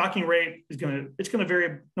stocking rate is going to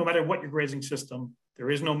vary no matter what your grazing system. There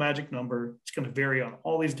is no magic number. It's going to vary on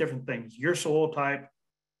all these different things: your soil type,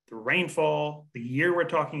 the rainfall, the year we're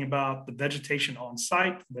talking about, the vegetation on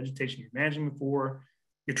site, the vegetation you're managing for.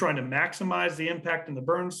 You're trying to maximize the impact in the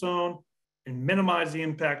burn zone and minimize the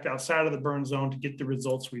impact outside of the burn zone to get the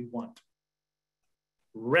results we want.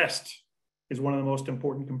 Rest is one of the most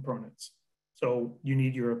important components. So you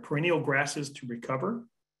need your perennial grasses to recover.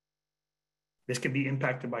 This can be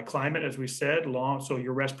impacted by climate, as we said, so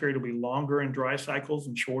your rest period will be longer in dry cycles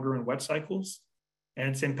and shorter in wet cycles. And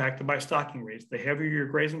it's impacted by stocking rates. The heavier your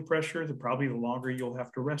grazing pressure, probably the longer you'll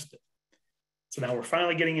have to rest it. So now we're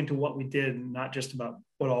finally getting into what we did, and not just about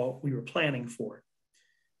what all we were planning for.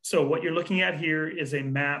 So what you're looking at here is a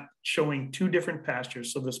map showing 2 different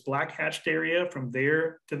pastures. So this black hatched area from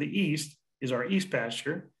there to the east is our east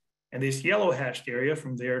pasture. And this yellow hatched area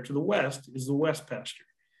from there to the west is the west pasture.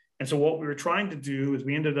 And so what we were trying to do is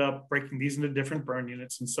we ended up breaking these into different burn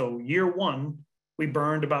units. And so year 1, we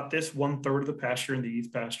burned about this 1/3 of the pasture in the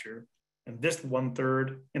east pasture and this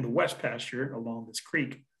 1/3 in the west pasture along this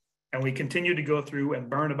creek. And we continue to go through and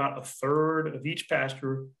burn about 1/3 of each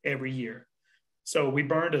pasture every year. So we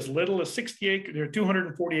burned as little as 60 acres. There are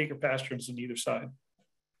 240 acre pastures on either side.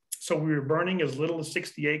 So we were burning as little as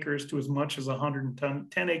 60 acres to as much as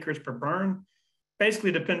 110 acres per burn,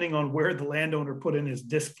 basically depending on where the landowner put in his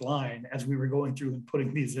disc line as we were going through and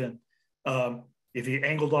putting these in. If he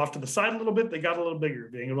angled off to the side a little bit, they got a little bigger.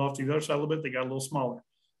 If he angled off to the other side a little bit, they got a little smaller.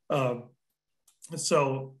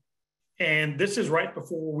 And this is right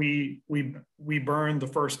before we burned the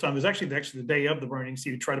first time. It was actually the day of the burning,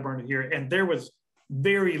 so you try to burn it here. And there was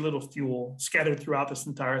very little fuel scattered throughout this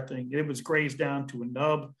entire thing. It was grazed down to a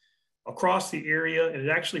nub across the area. It had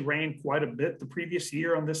actually rained quite a bit the previous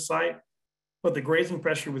year on this site, but the grazing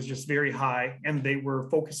pressure was just very high, and they were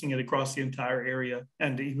focusing it across the entire area,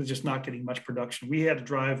 and it was just not getting much production. We had to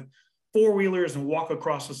drive four-wheelers and walk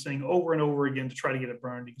across this thing over and over again to try to get it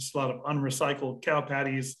burned. You can see a lot of unrecycled cow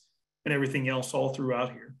patties and everything else all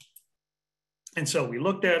throughout here. And so we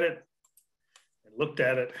looked at it, and looked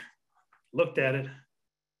at it, looked at it,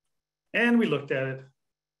 and we looked at it.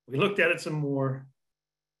 We looked at it some more.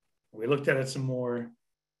 We looked at it some more.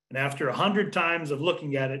 And after 100 times of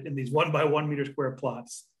looking at it in these 1 by 1 meter square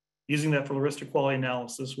plots, using that Floristic quality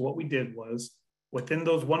analysis, what we did was, within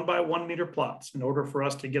those 1 by 1 meter plots, in order for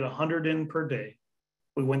us to get 100 in per day,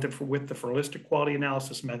 we went with the Floristic quality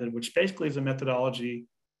analysis method, which basically is a methodology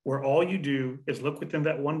where all you do is look within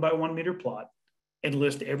that 1 by 1 meter plot and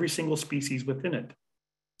list every single species within it.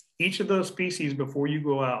 Each of those species, before you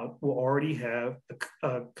go out, will already have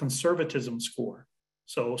a conservatism score.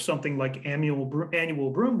 So something like annual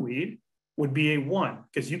broomweed would be a 1,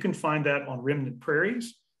 because you can find that on remnant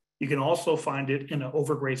prairies. You can also find it in an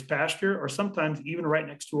overgrazed pasture, or sometimes even right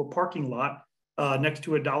next to a parking lot, next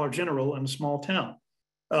to a Dollar General in a small town.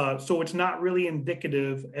 So it's not really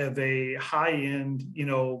indicative of a high-end,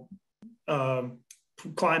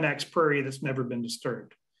 climax prairie that's never been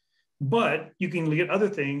disturbed. But you can get other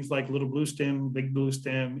things like little blue stem, big blue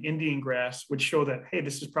stem, Indian grass, which show that, hey,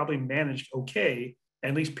 this is probably managed okay,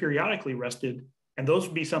 at least periodically rested. And those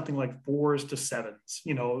would be something like 4s to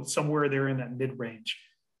 7s, somewhere there in that mid-range.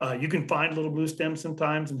 You can find little blue stem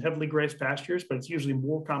sometimes in heavily grazed pastures, but it's usually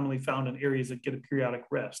more commonly found in areas that get a periodic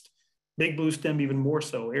rest. Big blue stem even more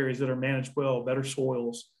so, areas that are managed well, better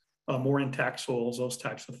soils, more intact soils, those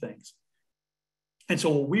types of things. And so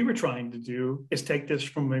what we were trying to do is take this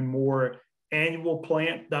from a more annual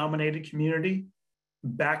plant dominated community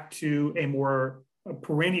back to a more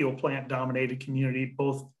perennial plant dominated community,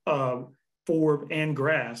 both forb and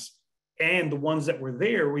grass. And the ones that were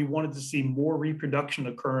there, we wanted to see more reproduction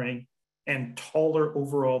occurring and taller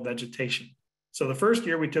overall vegetation. So the first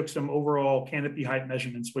year we took some overall canopy height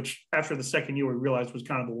measurements, which after the second year we realized was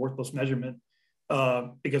kind of a worthless measurement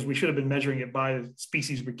because we should have been measuring it by the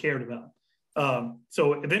species we cared about.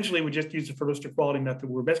 So eventually we just used the Floristic quality method.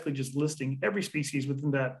 We're basically just listing every species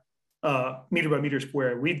within that meter by meter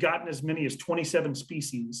square. We've gotten as many as 27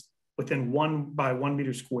 species within 1 by 1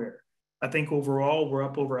 meter square. I think overall we're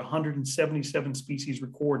up over 177 species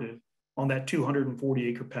recorded on that 240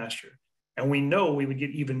 acre pasture. And we know we would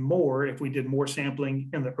get even more if we did more sampling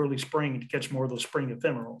in the early spring to catch more of those spring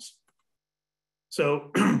ephemerals.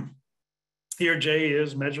 So here Jay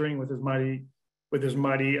is measuring with his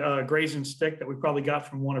mighty grazing stick that we probably got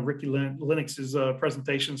from one of Ricky Lennox's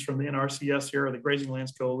presentations from the NRCS here, or the Grazing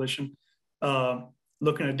Lands Coalition,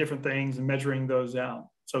 looking at different things and measuring those out.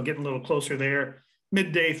 So getting a little closer there.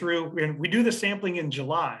 Midday through, and we do the sampling in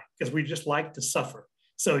July because we just like to suffer.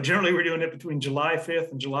 So generally we're doing it between July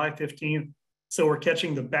 5th and July 15th. So we're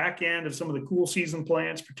catching the back end of some of the cool season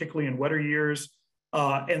plants, particularly in wetter years.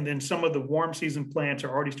 And then some of the warm season plants are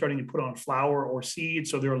already starting to put on flower or seed.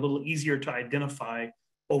 So they're a little easier to identify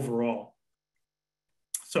overall.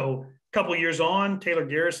 So a couple of years on, Taylor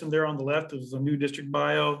Garrison there on the left is a new district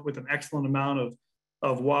bio with an excellent amount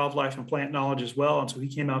of wildlife and plant knowledge as well. And so he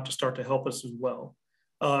came out to start to help us as well.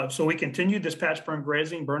 So we continued this patch burn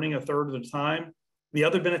grazing, burning 1/3 of the time. The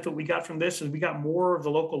other benefit we got from this is we got more of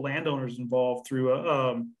the local landowners involved through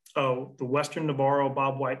the Western Navarro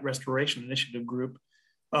Bob White Restoration Initiative group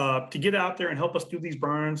to get out there and help us do these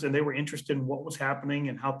burns. And they were interested in what was happening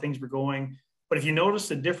and how things were going. But if you notice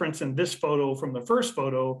the difference in this photo from the first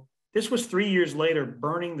photo, this was 3 years later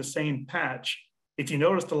burning the same patch. If you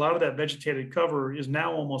noticed, a lot of that vegetated cover is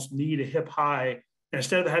now almost knee to hip high. And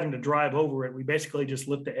instead of having to drive over it, we basically just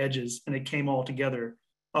lit the edges and it came all together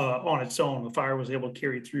on its own. The fire was able to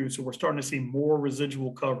carry through. So we're starting to see more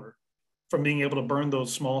residual cover from being able to burn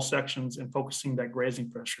those small sections and focusing that grazing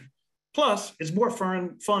pressure. Plus, it's more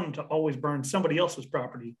fun to always burn somebody else's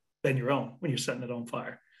property than your own when you're setting it on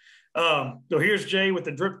fire. So here's Jay with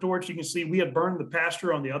the drip torch. You can see we had burned the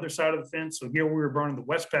pasture on the other side of the fence. So here we were burning the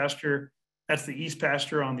west pasture. That's the east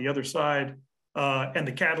pasture on the other side. And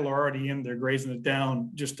the cattle are already in there grazing it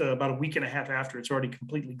down just about a week and a half after. It's already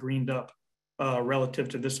completely greened up relative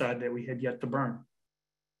to this side that we had yet to burn.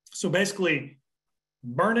 So basically,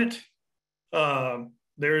 burn it.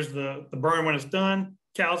 There's the burn when it's done.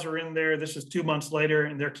 Cows are in there. This is 2 months later,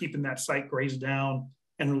 and they're keeping that site grazed down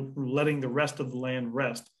and letting the rest of the land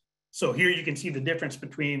rest. So here you can see the difference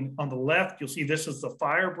between, on the left, you'll see this is the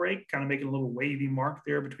fire break, kind of making a little wavy mark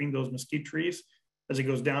there between those mesquite trees as it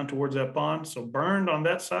goes down towards that pond. So burned on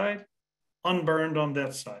that side, unburned on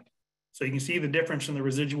that side. So you can see the difference in the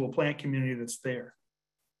residual plant community that's there.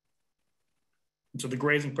 And so the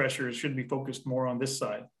grazing pressure should be focused more on this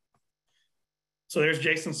side. So there's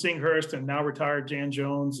Jason Singhurst and now retired Jan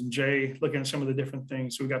Jones and Jay looking at some of the different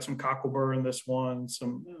things. So we got some cocklebur in this one,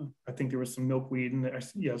 some, I think there was some milkweed in there.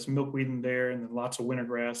 Yeah, some milkweed in there, and then lots of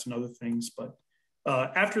wintergrass and other things. But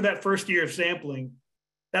after that first year of sampling,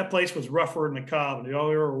 that place was rougher than the cob. If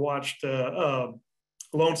y'all ever watched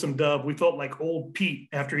Lonesome Dove, we felt like old Pete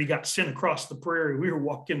after he got sent across the prairie. We were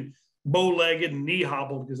walking bow-legged and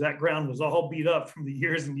knee-hobbled because that ground was all beat up from the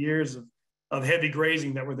years and years of heavy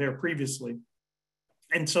grazing that were there previously.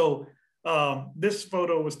 And so this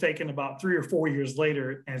photo was taken about 3 or 4 years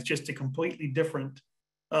later, and it's just a completely different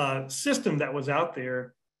system that was out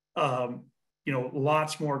there. You know,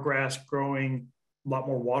 lots more grass growing, a lot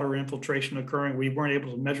more water infiltration occurring. We weren't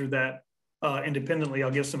able to measure that independently.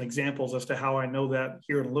 I'll give some examples as to how I know that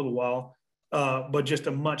here in a little while, but just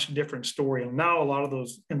a much different story. And now a lot of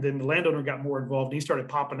those, and then the landowner got more involved. And he started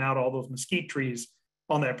popping out all those mesquite trees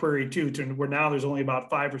on that prairie too, to where now there's only about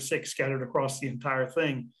 5 or 6 scattered across the entire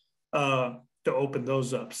thing to open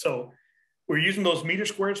those up. So we're using those meter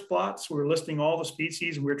squared plots. We're listing all the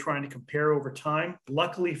species and we're trying to compare over time.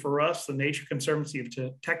 Luckily for us, the Nature Conservancy of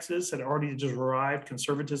Texas had already derived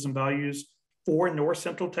conservatism values for north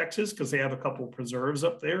central Texas because they have a couple of preserves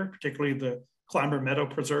up there, particularly the Climber Meadow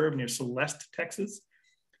Preserve near Celeste, Texas.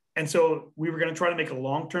 And so we were going to try to make a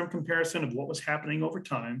long-term comparison of what was happening over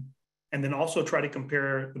time, and then also try to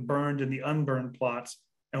compare the burned and the unburned plots.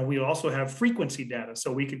 And we also have frequency data.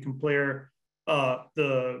 So we could compare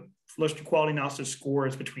the Floristic quality analysis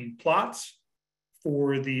scores between plots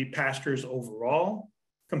for the pastures overall,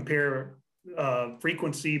 compare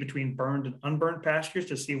frequency between burned and unburned pastures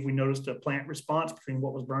to see if we noticed a plant response between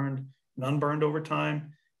what was burned and unburned over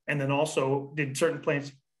time. And then also, did certain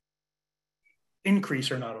plants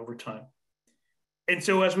increase or not over time? And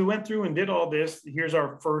so as we went through and did all this, here's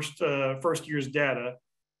our first year's data.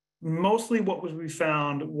 Mostly what we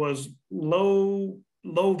found was low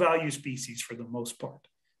value species for the most part.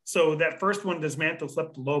 So that first one,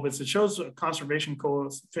 Desmantholeptolobus, it shows a conservation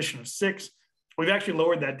coefficient of 6. We've actually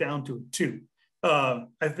lowered that down to 2.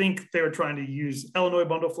 I think they were trying to use Illinois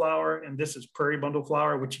bundleflower, and this is prairie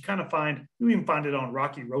bundleflower, which you kind of find, you even find it on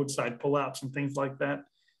rocky roadside pullouts and things like that.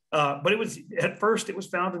 But it was, at first, it was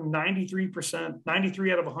found in 93%,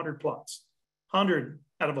 93 out of 100 plots, 100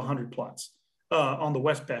 out of 100 plots on the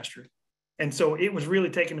west pasture. And so it was really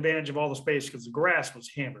taking advantage of all the space because the grass was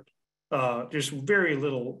hammered. There's very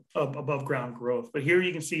little above ground growth. But here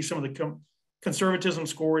you can see some of the conservatism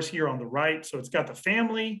scores here on the right. So it's got the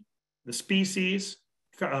family, the species,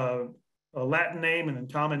 a Latin name and then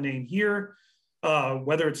common name here,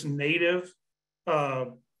 whether it's native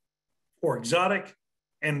or exotic,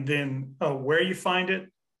 and then where you find it,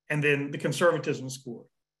 and then the conservatism score.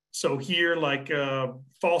 So here, like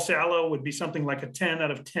false aloe would be something like a 10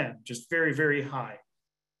 out of 10, just very, very high.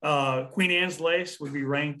 Queen Anne's lace would be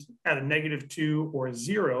ranked at a -2 or a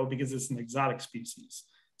 0 because it's an exotic species.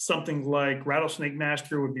 Something like rattlesnake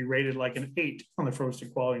master would be rated like an 8 on the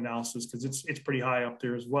Floristic quality analysis because it's pretty high up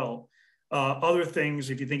there as well. Other things,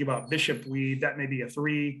 if you think about bishop weed, that may be a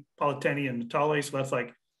 3, polytenia natale, so that's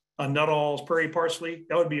like Nuttall's prairie parsley,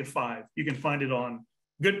 that would be a 5. You can find it on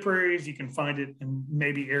good prairies. You can find it in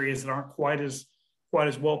maybe areas that aren't quite as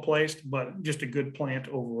well placed, but just a good plant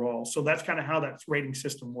overall. So that's kind of how that rating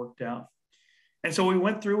system worked out. And so we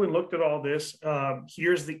went through and looked at all this.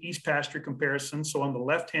 Here's the east pasture comparison. So on the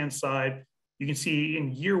left-hand side, you can see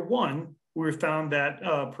in year 1, we found that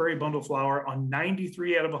prairie bundleflower on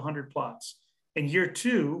 93 out of 100 plots. In year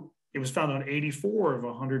 2, it was found on 84 of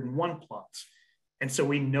 101 plots. And so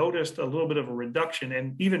we noticed a little bit of a reduction.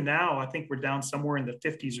 And even now, I think we're down somewhere in the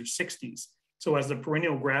 50s or 60s. So as the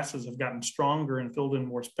perennial grasses have gotten stronger and filled in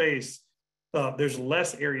more space, there's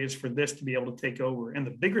less areas for this to be able to take over. And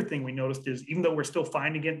the bigger thing we noticed is even though we're still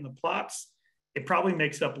finding it in the plots, it probably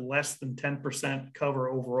makes up less than 10% cover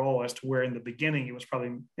overall as to where in the beginning, it was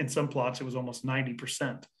probably in some plots, it was almost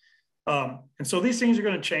 90%. And so these things are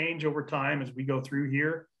going to change over time as we go through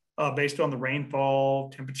here. Based on the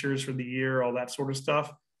rainfall, temperatures for the year, all that sort of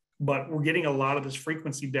stuff. But we're getting a lot of this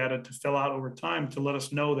frequency data to fill out over time to let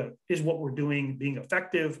us know that is what we're doing being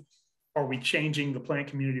effective? Are we changing the plant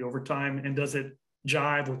community over time? And does it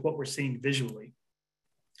jive with what we're seeing visually?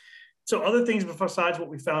 So other things besides what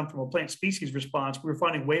we found from a plant species response, we were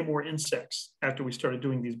finding way more insects after we started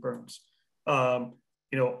doing these burns.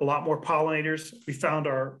 a lot more pollinators.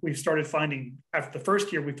 We started finding, after the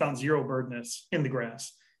first year, we found 0 bird nests in the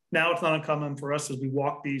grass. Now it's not uncommon for us as we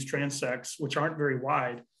walk these transects, which aren't very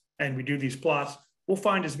wide, and we do these plots, we'll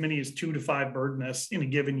find as many as 2 to 5 bird nests in a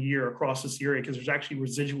given year across this area because there's actually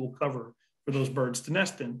residual cover for those birds to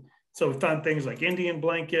nest in. So we found things like Indian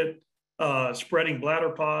blanket, spreading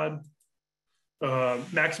bladderpod,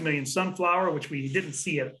 Maximilian sunflower, which we didn't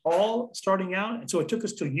see at all starting out. And so it took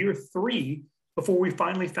us to year 3 before we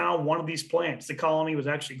finally found one of these plants. The colony was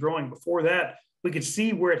actually growing. Before that, we could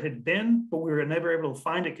see where it had been, but we were never able to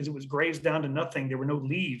find it because it was grazed down to nothing. There were no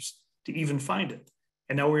leaves to even find it.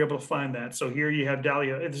 And now we're able to find that. So here you have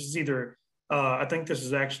dahlia. This is either, I think this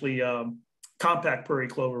is actually compact prairie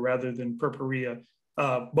clover rather than purpurea.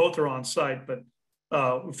 Both are on site, but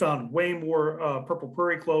we found way more purple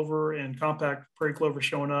prairie clover and compact prairie clover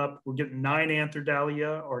showing up. We're getting 9-anther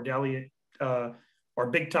dahlia or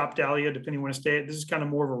big top dahlia, depending on state. This is kind of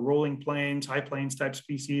more of a rolling plains, high plains type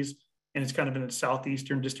species. And it's kind of in its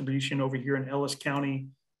southeastern distribution over here in Ellis County.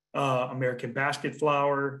 American basket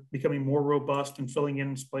flower becoming more robust and filling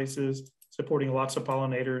in its places, supporting lots of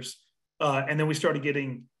pollinators. And then we started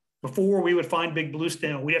getting, before we would find big blue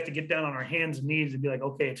stem, we have to get down on our hands and knees and be like,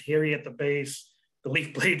 okay, it's hairy at the base. The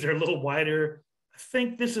leaf blades are a little wider. I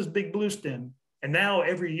think this is big blue stem. And now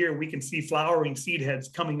every year we can see flowering seed heads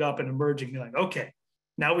coming up and emerging. You're like, okay,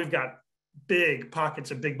 now we've got big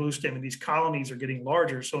pockets of big blue stem and these colonies are getting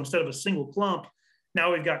larger. So instead of a single clump,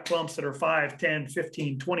 now we've got clumps that are 5, 10,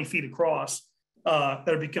 15, 20 feet across that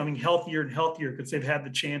are becoming healthier and healthier because they've had the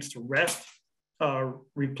chance to rest,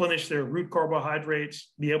 replenish their root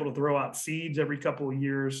carbohydrates, be able to throw out seeds every couple of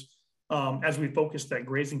years as we focus that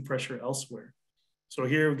grazing pressure elsewhere. So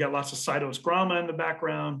here we've got lots of cytosgrama in the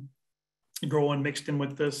background growing mixed in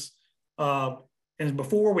with this. And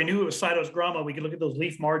before we knew it was cytosgrama, we could look at those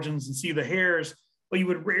leaf margins and see the hairs, but you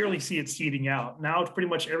would rarely see it seeding out. Now it's pretty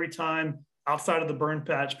much every time outside of the burn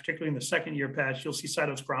patch, particularly in the second year patch, you'll see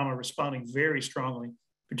cytosgrama responding very strongly,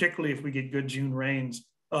 particularly if we get good June rains,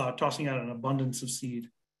 tossing out an abundance of seed.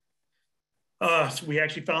 So we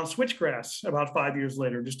actually found switchgrass about 5 years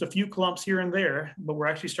later, just a few clumps here and there, but we're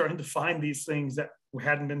actually starting to find these things that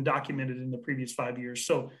hadn't been documented in the previous 5 years.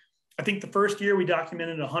 So I think the first year we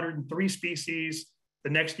documented 103 species. The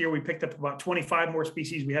next year we picked up about 25 more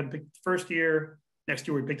species we hadn't picked the first year. Next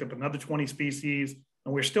year we picked up another 20 species,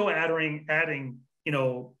 and we're still adding.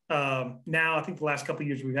 Now I think the last couple of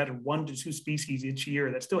years we've added 1 to 2 species each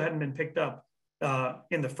year that still hadn't been picked up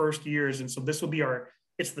in the first years, and so this will be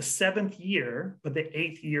it's the 7th year, but the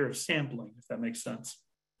 8th year of sampling, if that makes sense.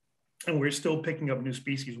 And we're still picking up new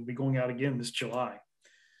species. We'll be going out again this July.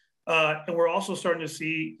 And we're also starting to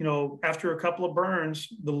see, after a couple of burns,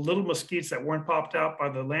 the little mesquites that weren't popped out by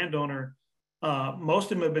the landowner,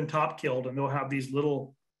 most of them have been top killed, and they'll have these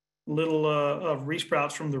little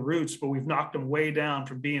resprouts from the roots, but we've knocked them way down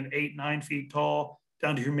from being 8, 9 feet tall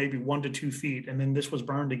down to here maybe 1 to 2 feet. And then this was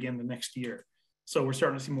burned again the next year. So we're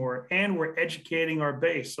starting to see more, and we're educating our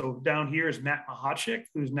base. So down here is Matt Mahachik,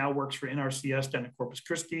 who now works for NRCS down in Corpus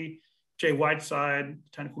Christi, Jay Whiteside,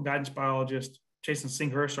 technical guidance biologist, Jason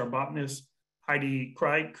Singhurst, our botanist, Heidi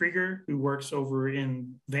Krieger, who works over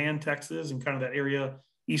in Van, Texas, and kind of that area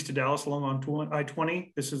east of Dallas along on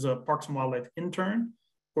I-20. This is a Parks and Wildlife intern.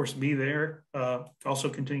 Of course, be there, also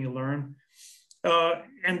continue to learn.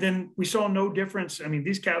 And then we saw no difference. I mean,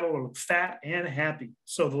 these cattle are fat and happy.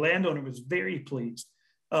 So the landowner was very pleased.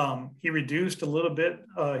 He reduced a little bit.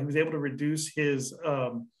 He was able to reduce his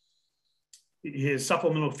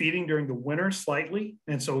supplemental feeding during the winter slightly.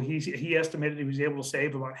 And so he estimated he was able to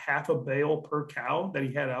save about half a bale per cow that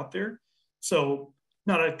he had out there. So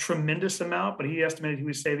not a tremendous amount, but he estimated he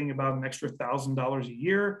was saving about an extra $1,000 a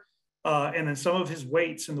year. And then some of his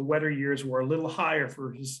weights in the wetter years were a little higher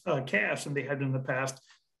for his calves than they had been in the past.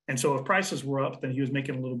 And so if prices were up, then he was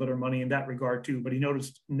making a little better money in that regard too. But he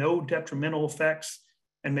noticed no detrimental effects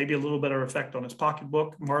and maybe a little better effect on his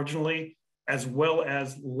pocketbook marginally, as well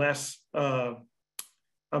as maybe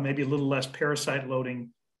a little less parasite loading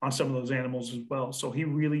on some of those animals as well. So he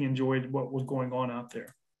really enjoyed what was going on out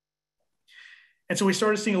there. And so we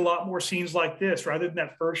started seeing a lot more scenes like this, rather than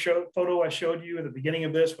that first photo I showed you at the beginning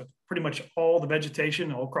of this with pretty much all the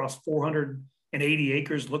vegetation all across 480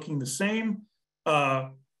 acres looking the same.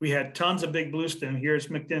 We had tons of big blue stem. Here it's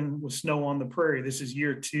mixed in with snow on the prairie. This is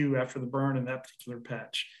year 2 after the burn in that particular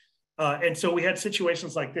patch. And so we had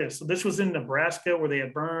situations like this. So this was in Nebraska where they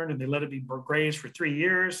had burned and they let it be grazed for 3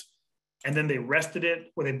 years. And then they rested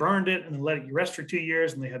it, where they burned it and then let it rest for 2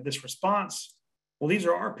 years, and they had this response. Well, these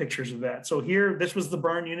are our pictures of that. So here, this was the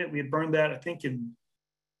burn unit. We had burned that, I think, in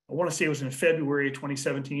I want to say it was in February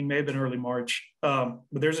 2017, may have been early March. But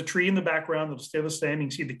there's a tree in the background that'll stay the same. You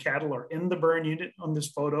can see the cattle are in the burn unit on this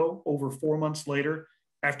photo over 4 months later,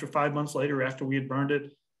 after 5 months later, after we had burned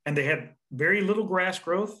it. And they had very little grass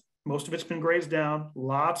growth. Most of it's been grazed down,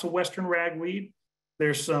 lots of Western ragweed.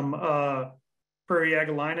 There's some Prairie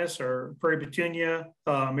agalinus or Prairie petunia,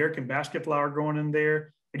 American basket flower growing in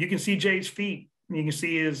there. And you can see Jay's feet. And you can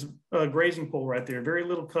see his grazing pole right there, very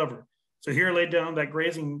little cover. So here I laid down that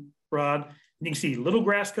grazing rod. And you can see little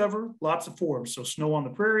grass cover, lots of forbs. So snow on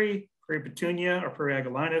the prairie, Prairie petunia or Prairie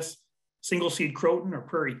agalinus, single seed croton or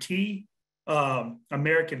Prairie tea,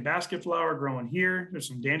 American basket flower growing here. There's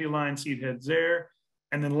some dandelion seed heads there.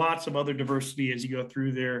 And then lots of other diversity as you go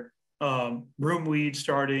through there. Broomweed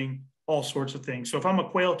starting, all sorts of things. So if I'm a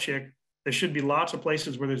quail chick, there should be lots of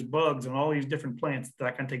places where there's bugs and all these different plants that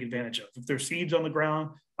I can take advantage of. If there's seeds on the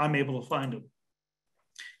ground, I'm able to find them.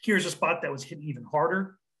 Here's a spot that was hit even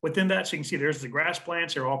harder within that. So you can see there's the grass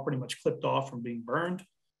plants. They're all pretty much clipped off from being burned.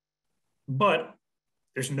 But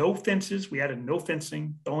there's no fences. We added no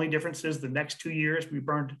fencing. The only difference is the next 2 years, we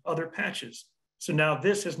burned other patches. So now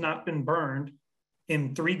this has not been burned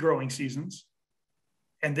in 3 growing seasons.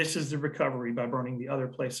 And this is the recovery by burning the other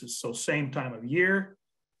places. So same time of year,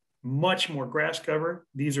 much more grass cover.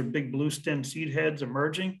 These are big blue stem seed heads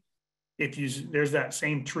emerging. There's that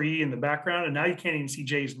same tree in the background, and now you can't even see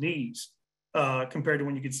Jay's knees compared to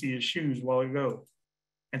when you could see his shoes a while ago.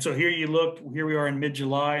 And so here you look, here we are in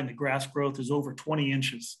mid-July, and the grass growth is over 20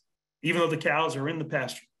 inches, even though the cows are in the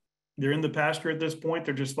pasture. They're in the pasture at this point.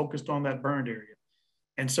 They're just focused on that burned area.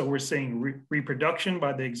 And so we're seeing reproduction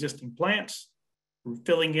by the existing plants,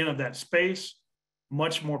 filling in of that space,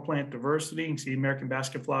 much more plant diversity. You can see American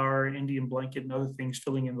basket flower, Indian blanket, and other things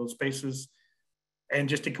filling in those spaces. And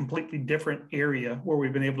just a completely different area where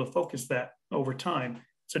we've been able to focus that over time.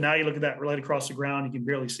 So now you look at that right across the ground, you can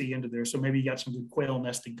barely see into there. So maybe you got some good quail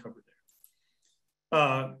nesting cover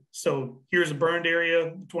there. So here's a burned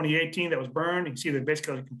area, 2018 that was burned. You can see they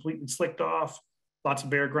basically completely slicked off, lots of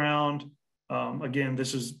bare ground. Again,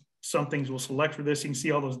 this is some things we'll select for this. You can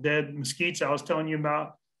see all those dead mesquites I was telling you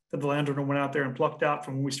about that the landowner went out there and plucked out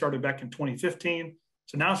from when we started back in 2015.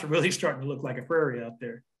 So now it's really starting to look like a prairie out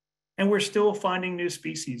there. And we're still finding new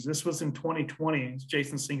species. This was in 2020. It's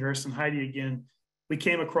Jason Singhurst and Heidi again. We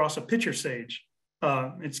came across a pitcher sage.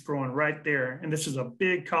 It's growing right there. And this is a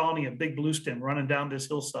big colony of big blue stem running down this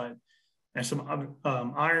hillside. And some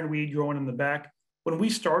ironweed growing in the back. When we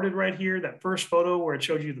started right here, that first photo where it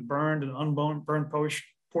showed you the burned and unburned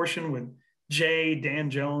portion with Jay, Dan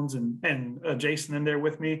Jones, and Jason in there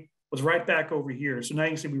with me was right back over here. So now you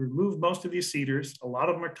can see we removed most of these cedars. A lot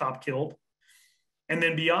of them are top killed. And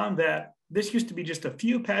then beyond that, this used to be just a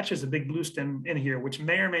few patches of big blue stem in here, which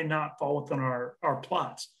may or may not fall within our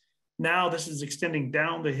plots. Now this is extending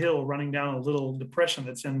down the hill, running down a little depression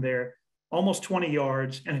that's in there, almost 20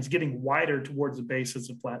 yards, and it's getting wider towards the base as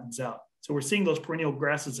it flattens out. So we're seeing those perennial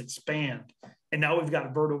grasses expand. And now we've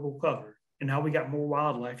got vertical cover, and now we got more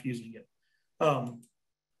wildlife using it.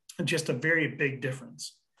 Just a very big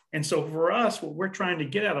difference. And so for us, what we're trying to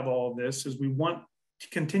get out of all of this is we want to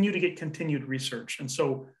continue to get continued research. And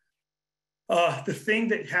so the thing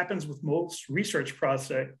that happens with most research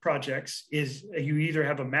projects is you either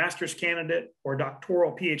have a master's candidate or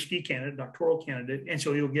doctoral PhD candidate, doctoral candidate. And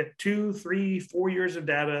so you'll get 2, 3, 4 years of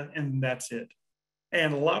data, and that's it.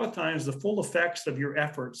 And a lot of times the full effects of your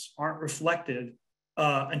efforts aren't reflected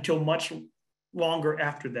until much longer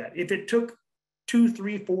after that. If it took 2,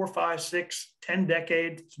 3, 4, 5, 6, 10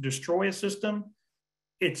 decades to destroy a system,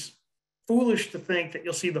 it's foolish to think that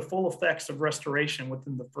you'll see the full effects of restoration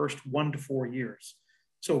within the first 1 to 4 years.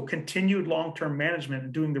 So continued long-term management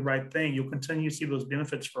and doing the right thing, you'll continue to see those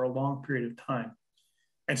benefits for a long period of time.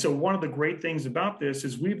 And so one of the great things about this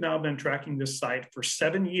is we've now been tracking this site for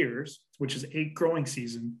 7 years, which is 8 growing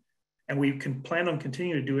season, and we can plan on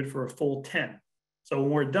continuing to do it for a full 10. So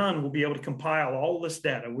when we're done, we'll be able to compile all this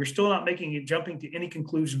data. We're still not jumping to any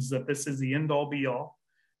conclusions that this is the end all be all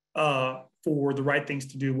for the right things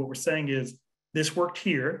to do. What we're saying is this worked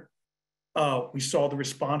here. We saw the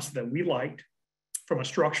response that we liked from a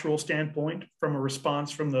structural standpoint, from a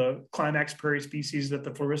response from the climax prairie species that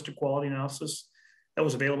the Floristic quality analysis that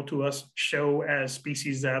was available to us show as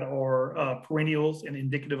species that are perennials and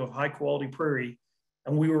indicative of high quality prairie.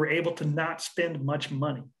 And we were able to not spend much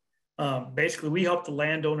money. Basically, we helped the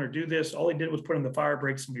landowner do this. All he did was put in the fire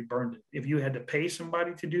brakes and we burned it. If you had to pay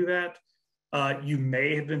somebody to do that, you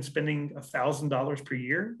may have been spending $1,000 per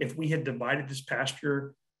year. If we had divided this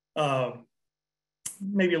pasture,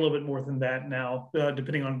 maybe a little bit more than that now,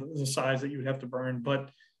 depending on the size that you would have to burn. But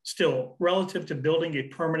still, relative to building a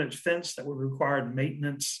permanent fence that would require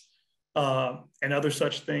maintenance and other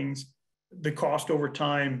such things, the cost over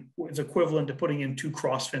time is equivalent to putting in 2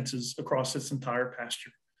 cross fences across this entire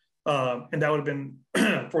pasture. And that would have been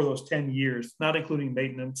for those 10 years, not including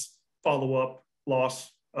maintenance, follow-up,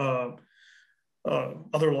 loss,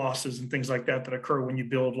 other losses and things like that that occur when you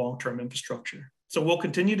build long-term infrastructure. So we'll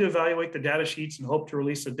continue to evaluate the data sheets and hope to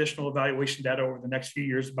release additional evaluation data over the next few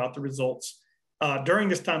years about the results. During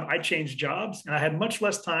this time, I changed jobs and I had much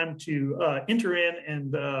less time to enter in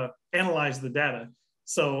and analyze the data.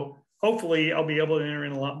 So hopefully I'll be able to enter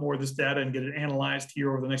in a lot more of this data and get it analyzed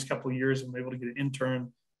here over the next couple of years and be able to get an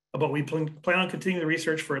intern. But we plan on continuing the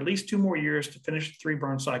research for at least 2 more years to finish 3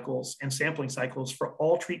 burn cycles and sampling cycles for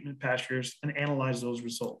all treatment pastures and analyze those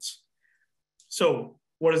results. So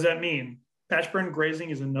what does that mean? Patch burn grazing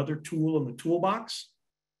is another tool in the toolbox.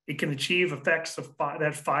 It can achieve effects of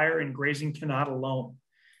that fire and grazing cannot alone.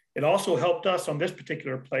 It also helped us on this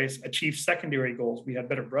particular place achieve secondary goals. We had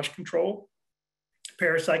better brush control,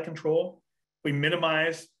 parasite control. We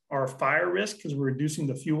minimized our fire risk because we're reducing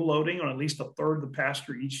the fuel loading on at least 1/3 of the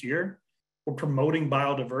pasture each year. We're promoting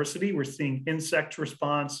biodiversity. We're seeing insect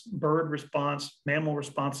response, bird response, mammal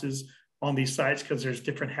responses on these sites because there's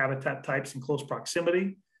different habitat types in close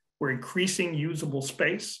proximity. We're increasing usable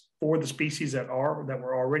space for the species that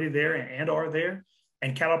were already there and are there.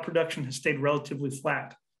 And cattle production has stayed relatively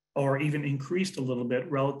flat or even increased a little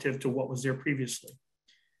bit relative to what was there previously.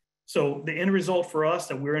 So the end result for us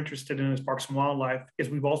that we're interested in as Parks and Wildlife is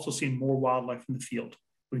we've also seen more wildlife in the field.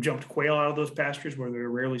 We've jumped quail out of those pastures where they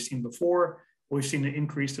were rarely seen before. We've seen an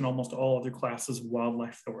increase in almost all other classes of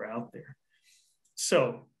wildlife that were out there.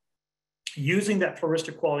 So using that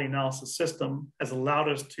floristic quality analysis system has allowed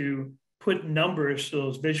us to put numbers to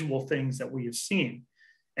those visual things that we have seen.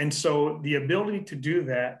 And so the ability to do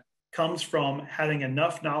that comes from having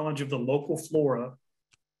enough knowledge of the local flora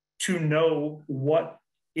to know what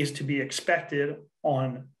is to be expected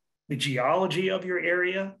on the geology of your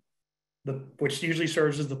area, which usually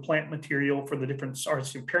serves as the plant material for the different, or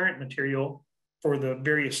it's your parent material for the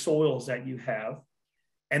various soils that you have.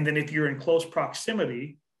 And then if you're in close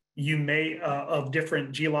proximity, you may, of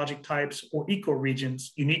different geologic types or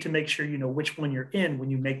ecoregions, you need to make sure you know which one you're in when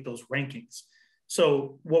you make those rankings.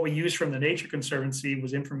 So what we used from the Nature Conservancy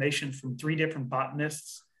was information from 3 different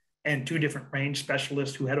botanists and 2 different range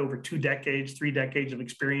specialists who had over 3 decades of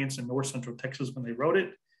experience in North Central Texas when they wrote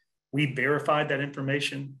it. We verified that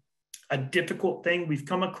information. A difficult thing we've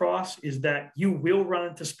come across is that you will run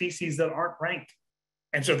into species that aren't ranked.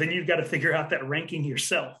 And so then you've got to figure out that ranking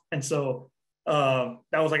yourself. And so that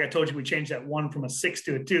was, like I told you, we changed that 1 from a 6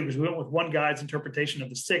 to a 2 because we went with one guy's interpretation of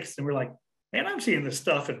the 6, and we're like, man, I'm seeing this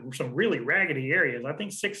stuff in some really raggedy areas. I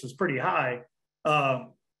think 6 is pretty high.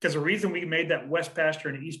 Because the reason we made that west pasture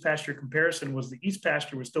and east pasture comparison was the east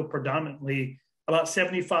pasture was still predominantly about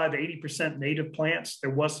 75 to 80% native plants. There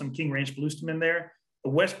was some King Ranch bluestem in there. The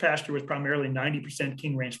west pasture was primarily 90%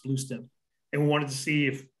 King Ranch bluestem. And we wanted to see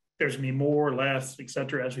if there's going to be more or less, et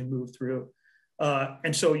cetera, as we move through.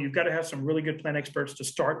 And so you've got to have some really good plant experts to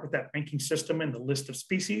start with that ranking system and the list of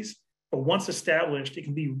species. But once established, it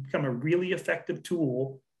can become a really effective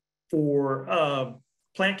tool for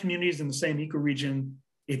plant communities in the same ecoregion.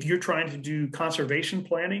 If you're trying to do conservation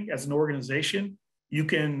planning as an organization, you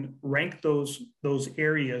can rank those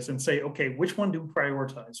areas and say, okay, which one do we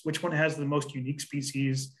prioritize? Which one has the most unique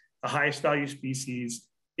species, the highest value species,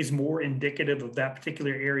 is more indicative of that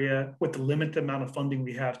particular area with the limited amount of funding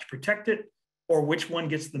we have to protect it, or which one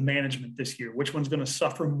gets the management this year? Which one's going to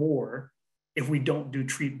suffer more if we don't do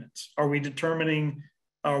treatments? Are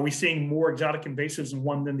we seeing more exotic invasives in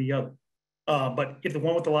one than the other? But if the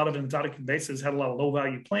one with a lot of exotic invasives had a lot of low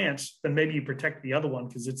value plants, then maybe you protect the other one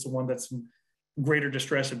because it's the one that's in greater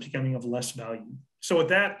distress of becoming of less value. So with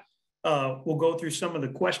that, we'll go through some of the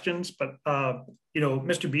questions, but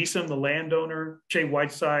Mr. Beeson, the landowner, Jay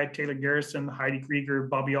Whiteside, Taylor Garrison, Heidi Krieger,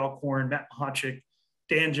 Bobby Alcorn, Matt Mahachik,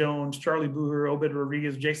 Dan Jones, Charlie Booher, Obed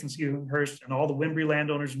Rodriguez, Jason Seahurst, and all the Wimbrey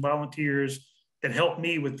landowners and volunteers that helped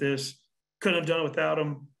me with this. Couldn't have done it without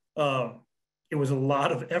them. It was a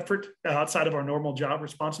lot of effort outside of our normal job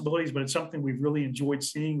responsibilities, but it's something we've really enjoyed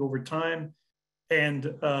seeing over time.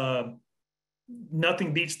 And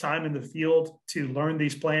nothing beats time in the field to learn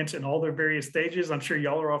these plants in all their various stages. I'm sure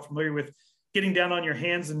y'all are all familiar with getting down on your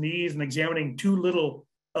hands and knees and examining 2 little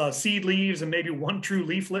seed leaves and maybe 1 true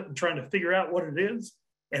leaflet and trying to figure out what it is.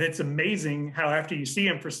 And it's amazing how after you see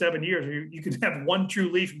them for 7 years, you can have 1 true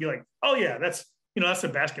leaf and be like, oh yeah, that's a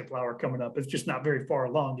basket flower coming up. It's just not very far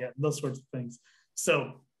along yet, and those sorts of things.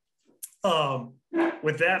 So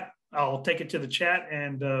with that, I'll take it to the chat.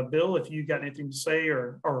 And Bill, if you got anything to say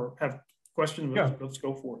or have questions, Yeah. let's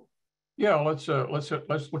go for it. Yeah, let's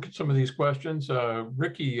look at some of these questions.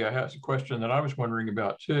 Ricky has a question that I was wondering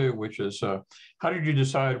about too, which is how did you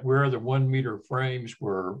decide where the 1 meter frames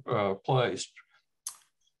were placed?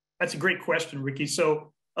 That's a great question, Ricky.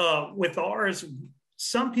 So with ours,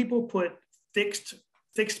 some people put fixed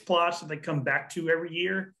plots that they come back to every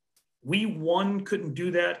year. We couldn't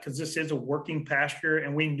do that because this is a working pasture,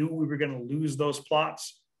 and we knew we were going to lose those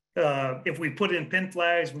plots. If we put in pin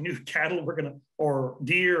flags, we knew cattle were going to, or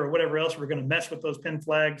deer or whatever else, were going to mess with those pin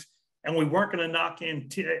flags, and we weren't going to knock in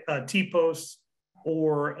T-posts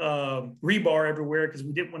or rebar everywhere because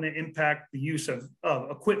we didn't want to impact the use of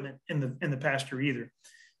equipment in the pasture either.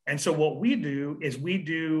 And so what we do is we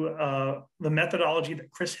do the methodology that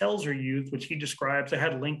Chris Helzer used, which he describes. I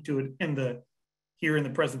had a link to it here in the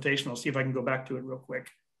presentation. I'll see if I can go back to it real quick.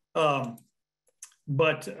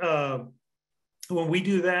 When we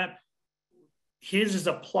do that, his is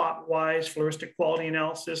a plot-wise floristic quality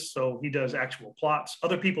analysis. So he does actual plots.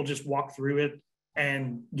 Other people just walk through it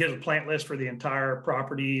and get a plant list for the entire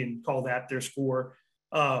property and call that their score.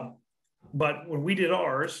 But when we did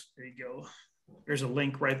ours, there you go. There's a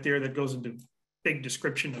link right there that goes into big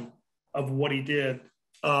description of what he did.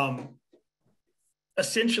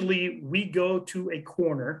 Essentially, we go to a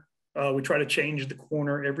corner. We try to change the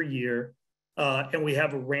corner every year. And we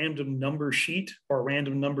have a random number sheet or a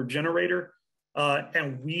random number generator.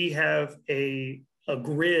 And we have a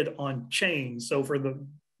grid on chains. So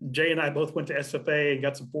Jay and I both went to SFA and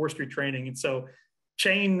got some forestry training. And so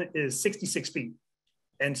chain is 66 feet.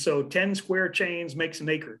 And so 10 square chains makes an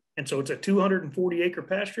acre. And so it's a 240 acre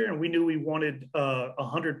pasture. And we knew we wanted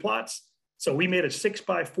 100 plots. So we made a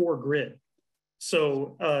 6x4 grid.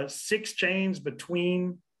 So 6 chains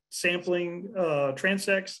between sampling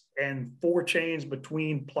transects and 4 chains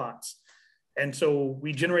between plots. And so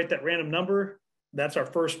we generate that random number. That's our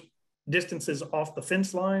first distances off the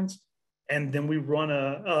fence lines. And then we run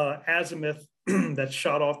a azimuth that's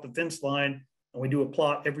shot off the fence line. And we do a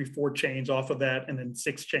plot every 4 chains off of that, and then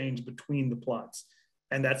 6 chains between the plots.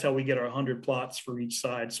 And that's how we get our 100 plots for each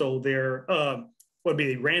side. So they're would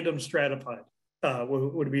be random stratified,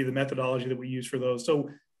 would be the methodology that we use for those. So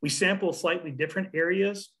we sample slightly different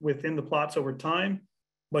areas within the plots over time,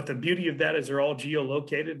 but the beauty of that is they're all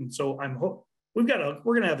geolocated. And so we're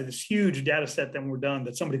going to have this huge data set that we're done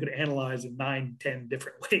that somebody could analyze in 9, 10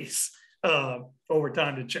 different ways over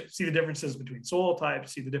time to see the differences between soil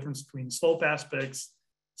types, see the difference between slope aspects,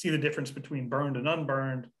 see the difference between burned and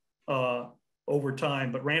unburned over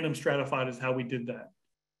time. But random stratified is how we did that.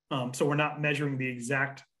 So we're not measuring the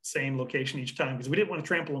exact same location each time because we didn't want to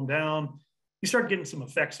trample them down. You start getting some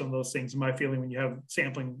effects on those things, in my feeling, when you have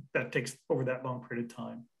sampling that takes over that long period of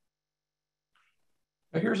time.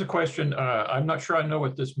 Now here's a question. I'm not sure I know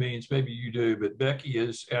what this means. Maybe you do, but Becky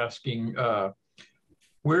is asking,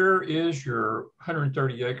 where is your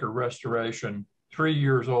 130 acre restoration 3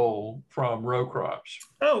 years old from row crops?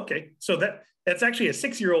 Oh, okay. So that's actually a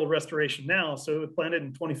 6-year-old restoration now. So it was planted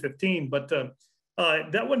in 2015, but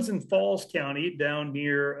that one's in Falls County down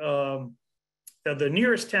near, the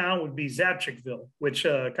nearest town would be Zabchikville, which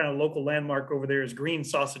kind of local landmark over there is Green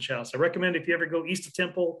Sausage House. I recommend if you ever go east of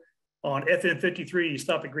Temple on FM 53, you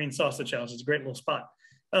stop at Green Sausage House. It's a great little spot.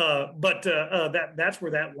 That's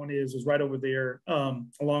where that one is right over there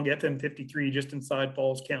along FM 53, just inside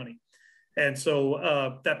Falls County. And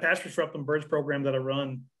so that pasture shrub and birds program that I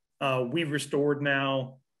run, we've restored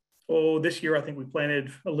now, this year I think we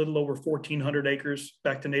planted a little over 1,400 acres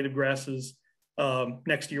back to native grasses.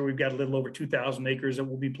 Next year, we've got a little over 2,000 acres that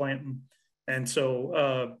we'll be planting. And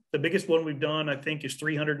so the biggest one we've done, I think, is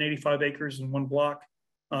 385 acres in one block.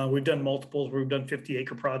 We've done multiples where we've done 50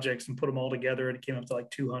 acre projects and put them all together, and it came up to like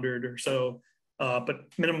 200 or so. But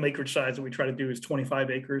minimum acreage size that we try to do is 25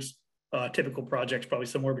 acres. Typical projects, probably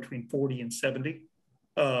somewhere between 40 and 70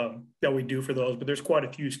 that we do for those. But there's quite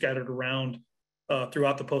a few scattered around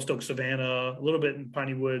throughout the Post Oak Savanna, a little bit in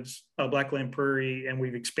Piney Woods, Blackland Prairie, and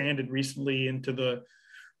we've expanded recently into the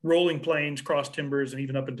rolling plains, cross timbers, and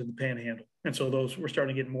even up into the Panhandle. And so we're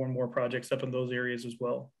starting to get more and more projects up in those areas as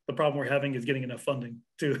well. The problem we're having is getting enough funding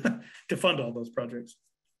to fund all those projects.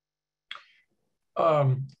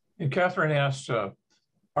 And Catherine asks,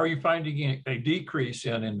 are you finding a decrease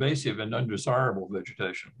in invasive and undesirable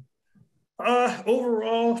vegetation?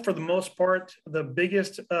 Overall, for the most part, the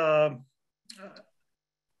biggest,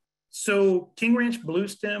 so King Ranch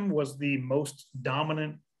Bluestem was the most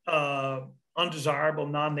dominant undesirable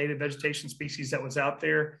non-native vegetation species that was out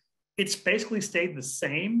there. It's basically stayed the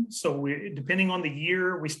same. So depending on the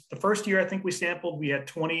year, the first year I think we sampled, we had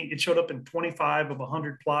 20, it showed up in 25 of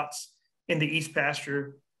 100 plots in the East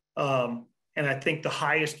pasture. And I think the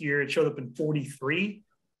highest year it showed up in 43.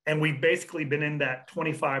 And we've basically been in that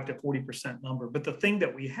 25 to 40% number. But the thing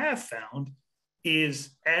that we have found is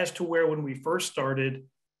as to where when we first started,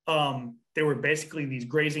 there were basically these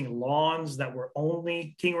grazing lawns that were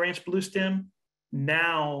only King Ranch bluestem.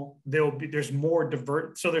 Now there's more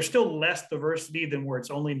so there's still less diversity than where it's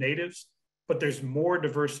only natives, but there's more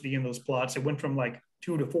diversity in those plots. It went from like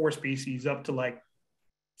 2 to 4 species up to like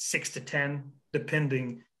 6 to 10,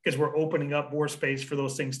 depending, because we're opening up more space for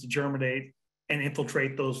those things to germinate and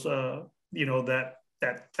infiltrate those,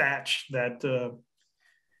 that thatch, that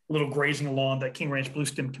little grazing lawn that King Ranch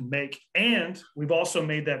bluestem can make. And we've also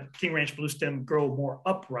made that King Ranch bluestem grow more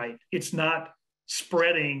upright. It's not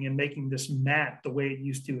spreading and making this mat the way it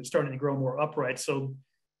used to. It's starting to grow more upright. So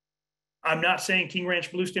I'm not saying King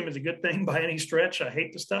Ranch bluestem is a good thing by any stretch. I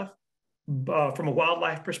hate the stuff from a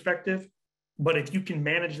wildlife perspective. But if you can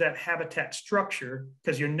manage that habitat structure,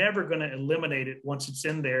 because you're never going to eliminate it once it's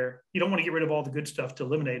in there. You don't want to get rid of all the good stuff to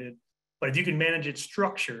eliminate it. But if you can manage its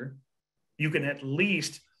structure, you can at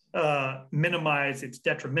least minimize its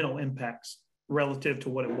detrimental impacts relative to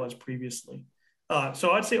what it was previously.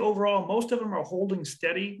 So I'd say overall, most of them are holding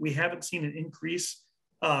steady. We haven't seen an increase.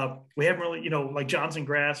 We haven't really, like Johnson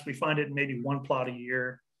grass, we find it in maybe 1 plot a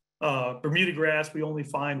year. Bermuda grass, we only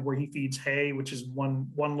find where he feeds hay, which is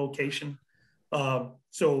one location.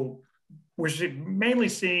 So we're mainly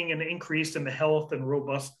seeing an increase in the health and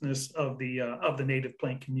robustness of the native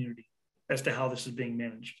plant community as to how this is being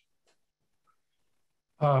managed.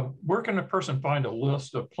 Where can a person find a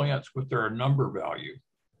list of plants with their number value?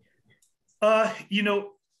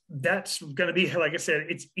 That's going to be, like I said,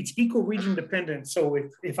 it's ecoregion dependent. So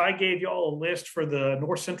if I gave y'all a list for the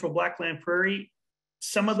north central Blackland Prairie,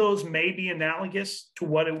 some of those may be analogous to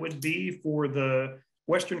what it would be for the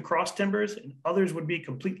western cross timbers, and others would be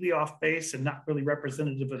completely off base and not really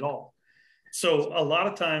representative at all. So a lot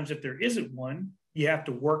of times, if there isn't one, you have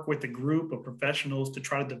to work with a group of professionals to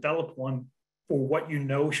try to develop one for what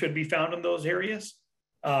should be found in those areas.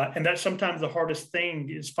 And that's sometimes the hardest thing,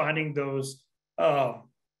 is finding those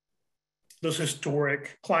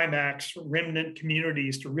historic climax remnant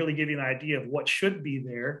communities to really give you an idea of what should be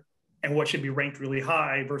there and what should be ranked really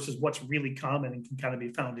high versus what's really common and can kind of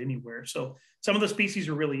be found anywhere. So some of the species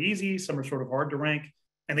are really easy, some are sort of hard to rank.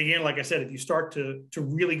 And again, like I said, if you start to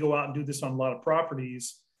really go out and do this on a lot of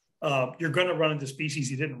properties, you're going to run into species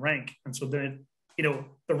you didn't rank. And so then,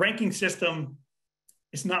 the ranking system,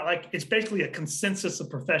 it's not like, it's basically a consensus of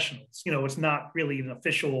professionals. It's not really an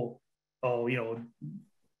official,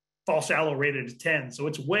 false aloe rated as 10. So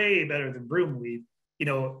it's way better than broomweed.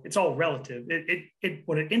 It's all relative.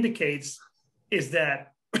 What it indicates is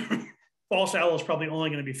that false aloe is probably only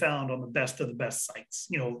going to be found on the best of the best sites.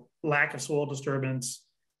 Lack of soil disturbance,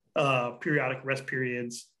 periodic rest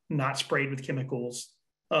periods, not sprayed with chemicals,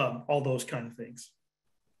 all those kind of things.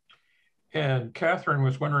 And Catherine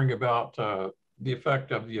was wondering about the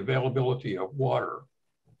effect of the availability of water.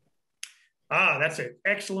 That's an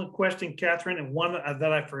excellent question, Catherine, and one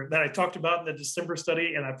that I talked about in the December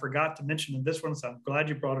study, and I forgot to mention in this one, so I'm glad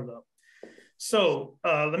you brought it up. So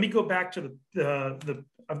let me go back to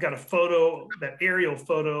I've got a photo, that aerial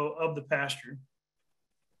photo of the pasture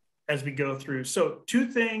as we go through. So 2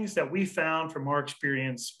 things that we found from our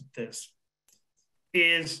experience with this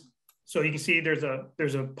is, so you can see there's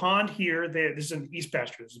a pond here. This is an east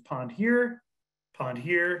pasture. There's a pond here, pond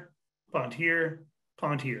here, pond here,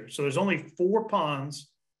 pond here. So there's only 4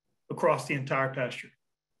 ponds across the entire pasture.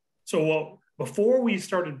 So before we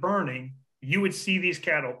started burning, you would see these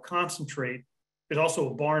cattle concentrate. There's also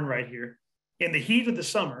a barn right here. In the heat of the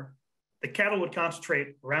summer, the cattle would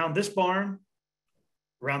concentrate around this barn,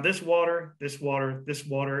 around this water, this water, this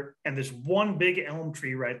water, and this one big elm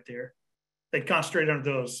tree right there. They'd concentrate under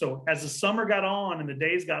those. So as the summer got on and the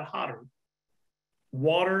days got hotter,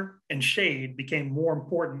 water and shade became more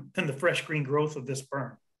important than the fresh green growth of this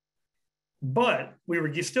burn. But we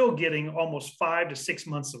were still getting almost 5 to 6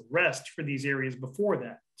 months of rest for these areas before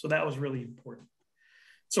that. So that was really important.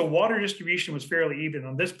 So water distribution was fairly even.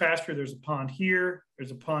 On this pasture, there's a pond here,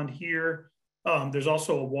 there's a pond here. There's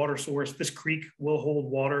also a water source. This creek will hold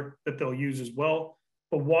water that they'll use as well,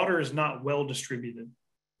 but water is not well distributed.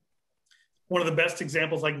 One of the best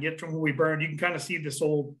examples I can get from when we burned, you can kind of see this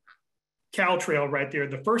old cow trail right there.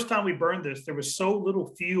 The first time we burned this, there was so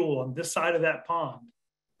little fuel on this side of that pond,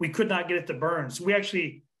 we could not get it to burn. So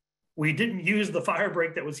we didn't use the fire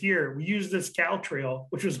break that was here. We used this cow trail,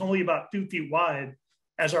 which was only about 2 feet wide,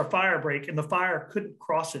 as our fire break, and the fire couldn't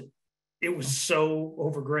cross it It was so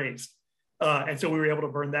overgrazed. And so we were able to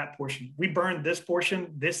burn that portion. We burned this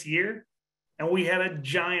portion this year, and we had a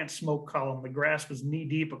giant smoke column. The grass was knee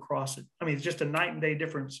deep across it. I mean, it's just a night and day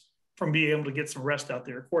difference from being able to get some rest out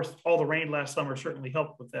there. Of course, all the rain last summer certainly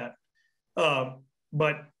helped with that.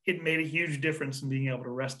 But it made a huge difference in being able to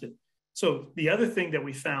rest it. So the other thing that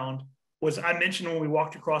we found was, I mentioned when we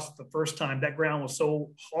walked across it the first time, that ground was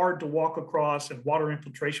so hard to walk across and water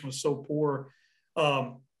infiltration was so poor.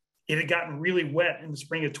 It had gotten really wet in the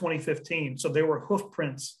spring of 2015. So there were hoof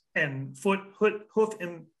prints and hoof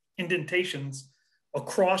indentations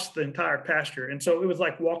across the entire pasture. And so it was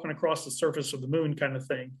like walking across the surface of the moon kind of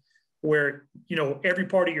thing, where, you know, every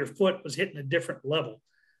part of your foot was hitting a different level,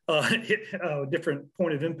 a different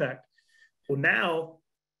point of impact. Well, now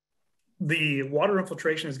the water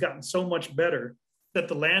infiltration has gotten so much better that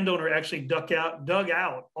the landowner actually dug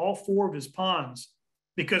out all 4 of his ponds,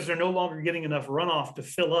 because they're no longer getting enough runoff to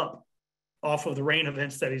fill up off of the rain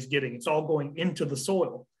events that he's getting. It's all going into the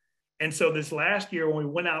soil. And so this last year, when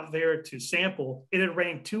we went out there to sample, it had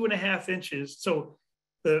rained 2.5 inches. So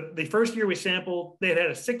the first year we sampled, they had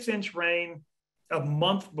a 6-inch rain a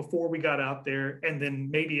month before we got out there, and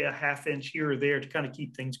then maybe a 1/2 inch here or there to kind of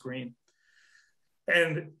keep things green.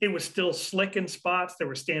 And it was still slick in spots. There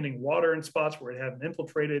was standing water in spots where it hadn't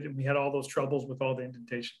infiltrated, and we had all those troubles with all the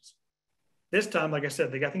indentations. This time, like I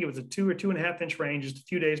said, I think it was a 2 or 2.5 inch rain just a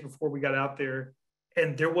few days before we got out there,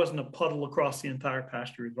 and there wasn't a puddle across the entire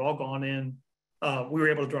pasture. It had all gone in. We were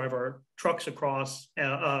able to drive our trucks across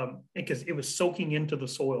because it was soaking into the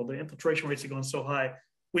soil. The infiltration rates had gone so high.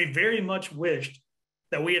 We very much wished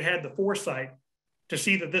that we had had the foresight to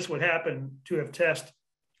see that this would happen, to have tested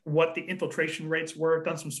what the infiltration rates were,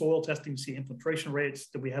 done some soil testing to see infiltration rates.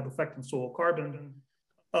 Did we have effect on soil carbon?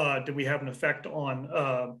 Did we have an effect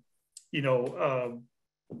on,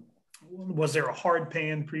 was there a hard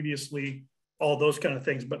pan previously? All those kind of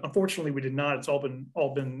things. But unfortunately, we did not. It's all been,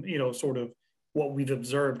 sort of what we've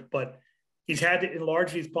observed. But he's had to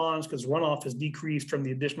enlarge these ponds because runoff has decreased from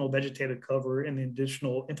the additional vegetative cover and the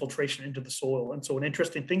additional infiltration into the soil. And so an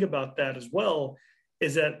interesting thing about that as well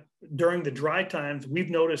is that during the dry times, we've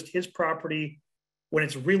noticed his property, when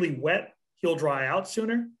it's really wet, he'll dry out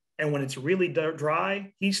sooner. And when it's really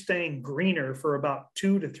dry, he's staying greener for about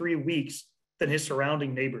 2 to 3 weeks than his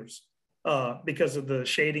surrounding neighbors, because of the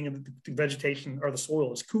shading of the vegetation, or the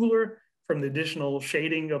soil is cooler from the additional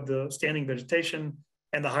shading of the standing vegetation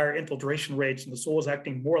and the higher infiltration rates. And the soil is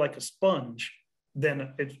acting more like a sponge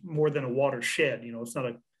than it's more than a watershed.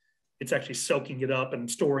 It's actually soaking it up and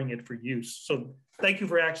storing it for use. So thank you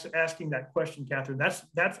for asking that question, Catherine.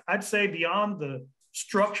 That's I'd say, beyond the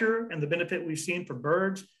structure and the benefit we've seen for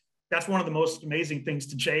birds, that's one of the most amazing things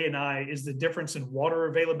to Jay and I, is the difference in water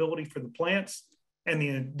availability for the plants and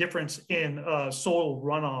the difference in soil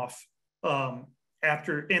runoff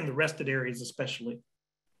in the rested areas, especially.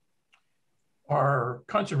 Are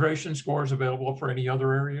conservation scores available for any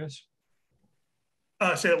other areas?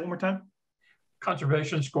 Say that one more time.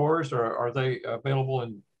 Conservation scores, are they available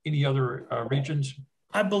in any other regions?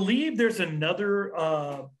 I believe there's another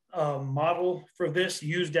model for this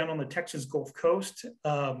used down on the Texas Gulf Coast.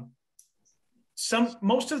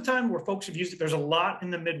 Most of the time where folks have used it, there's a lot in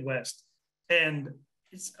the Midwest. And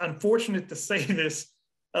it's unfortunate to say this,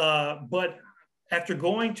 but after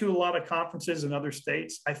going to a lot of conferences in other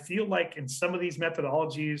states, I feel like in some of these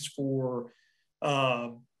methodologies for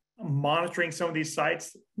monitoring some of these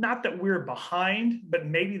sites, not that we're behind, but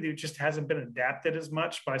maybe there just hasn't been adapted as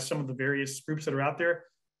much by some of the various groups that are out there.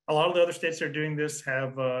 A lot of the other states that are doing this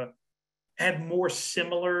have had more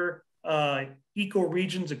similar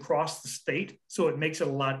ecoregions across the state, so it makes it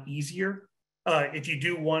a lot easier. If you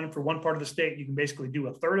do one for one part of the state, you can basically do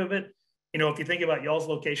a third of it. If you think about y'all's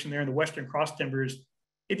location there in the Western Cross Timbers,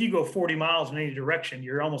 if you go 40 miles in any direction,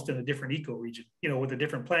 you're almost in a different ecoregion, with a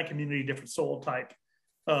different plant community, different soil type,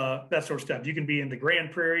 that sort of stuff. You can be in the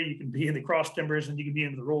Grand Prairie, you can be in the Cross Timbers, and you can be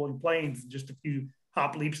in the rolling plains, just a few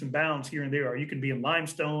hop, leaps, and bounds here and there. Or you can be in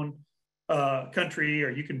limestone country,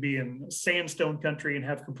 or you can be in sandstone country and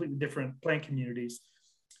have completely different plant communities.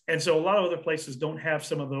 And so a lot of other places don't have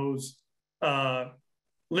some of those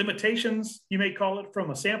limitations, you may call it, from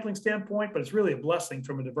a sampling standpoint, but it's really a blessing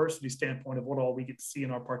from a diversity standpoint of what all we get to see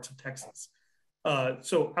in our parts of Texas.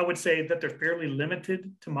 So I would say that they're fairly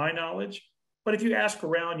limited to my knowledge, but if you ask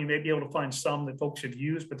around, you may be able to find some that folks have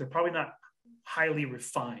used, but they're probably not highly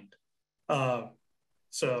refined. I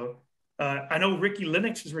know Ricky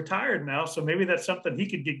Lennox is retired now, so maybe that's something he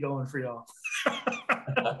could get going for y'all.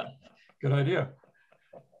 Good idea.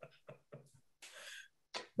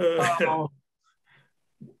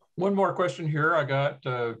 One more question here I got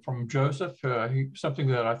from Joseph, something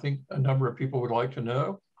that I think a number of people would like to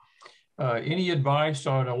know. Any advice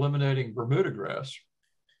on eliminating Bermuda grass?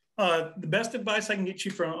 The best advice I can get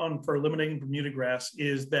you for eliminating Bermuda grass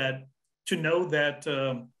is that to know that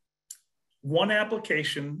one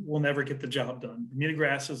application will never get the job done. Bermuda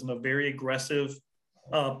grass is a very aggressive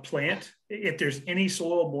plant. If there's any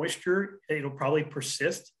soil moisture, it'll probably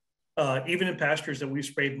persist. Even in pastures that we've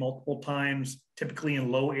sprayed multiple times, typically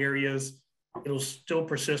in low areas, it'll still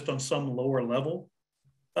persist on some lower level.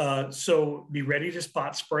 So be ready to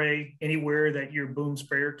spot spray anywhere that your boom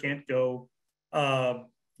sprayer can't go,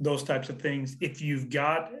 those types of things. If you've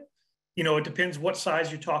got, it depends what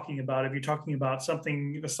size you're talking about. If you're talking about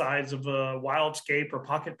something the size of a wildscape or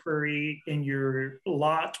pocket prairie in your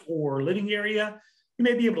lot or living area, you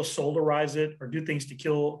may be able to solarize it or do things to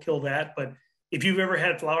kill that. But if you've ever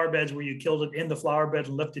had flower beds where you killed it in the flower bed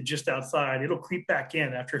and left it just outside, it'll creep back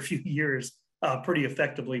in after a few years pretty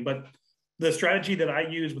effectively. But the strategy that I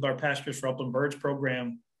use with our Pastures for Upland Birds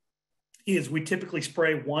program is we typically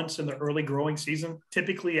spray once in the early growing season,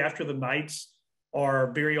 typically after the nights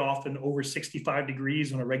are very often over 65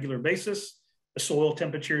 degrees on a regular basis. The soil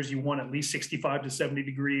temperatures, you want at least 65 to 70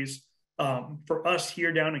 degrees. For us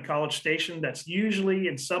here down in College Station, that's usually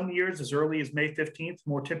in some years as early as May 15th,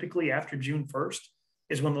 more typically after June 1st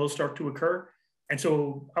is when those start to occur. And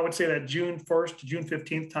so I would say that June 1st to June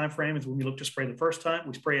 15th timeframe is when we look to spray the first time.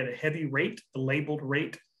 We spray at a heavy rate. The labeled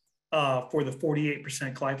rate for the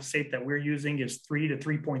 48% glyphosate that we're using is 3 to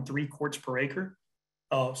 3.3 quarts per acre.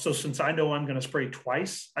 So since I know I'm going to spray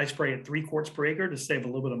twice, I spray at 3 quarts per acre to save a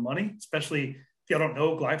little bit of money, especially if you don't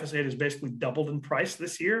know, glyphosate has basically doubled in price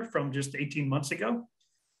this year from just 18 months ago.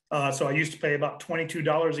 So I used to pay about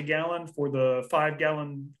 $22 a gallon for the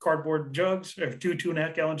 5-gallon cardboard jugs, or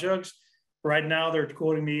 2.5 gallon jugs. Right now, they're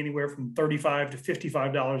quoting me anywhere from $35 to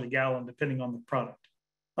 $55 a gallon, depending on the product,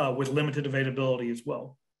 with limited availability as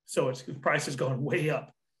well. So the price is going way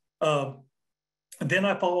up. And then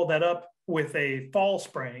I follow that up with a fall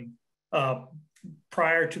spraying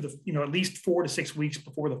prior to the, at least 4 to 6 weeks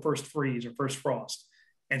before the first freeze or first frost.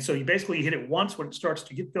 And so you basically hit it once when it starts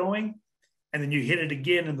to get going, and then you hit it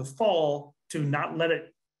again in the fall to not let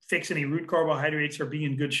it fix any root carbohydrates or be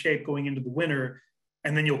in good shape going into the winter.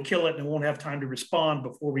 And then you'll kill it and it won't have time to respond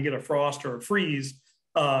before we get a frost or a freeze.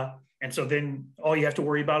 And so then all you have to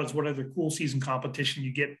worry about is what other cool season competition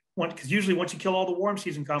you get. Because usually once you kill all the warm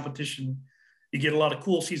season competition, you get a lot of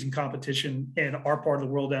cool season competition in our part of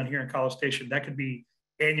the world down here in College Station. That could be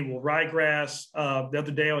annual ryegrass. The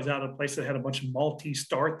other day I was out at a place that had a bunch of Maltese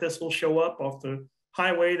star thistle show up off the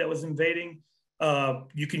highway that was invading.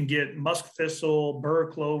 You can get musk thistle, burr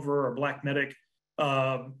clover, or black medic.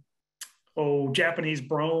 Japanese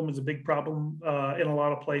brome is a big problem in a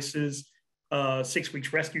lot of places. 6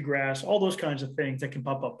 weeks rescue grass, all those kinds of things that can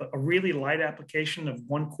pop up. But a really light application of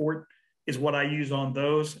 1 quart is what I use on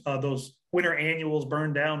those. Those winter annuals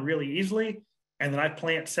burn down really easily. And then I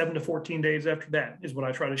plant 7 to 14 days after that is what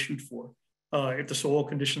I try to shoot for if the soil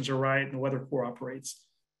conditions are right and the weather cooperates.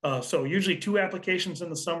 So usually 2 applications in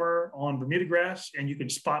the summer on Bermuda grass, and you can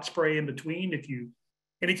spot spray in between.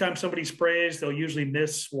 Anytime somebody sprays, they'll usually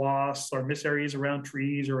miss swaths or miss areas around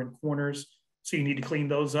trees or in corners. So you need to clean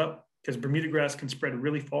those up because Bermuda grass can spread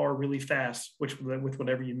really far, really fast, with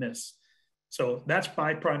whatever you miss. So that's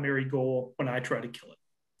my primary goal when I try to kill it.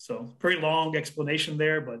 So very long explanation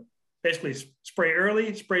there, but basically spray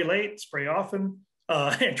early, spray late, spray often,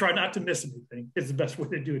 and try not to miss anything is the best way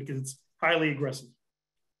to do it because it's highly aggressive.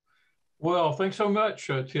 Well, thanks so much,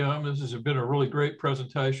 Tim. This has been a really great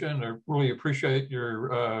presentation. I really appreciate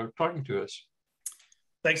your talking to us.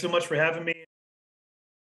 Thanks so much for having me.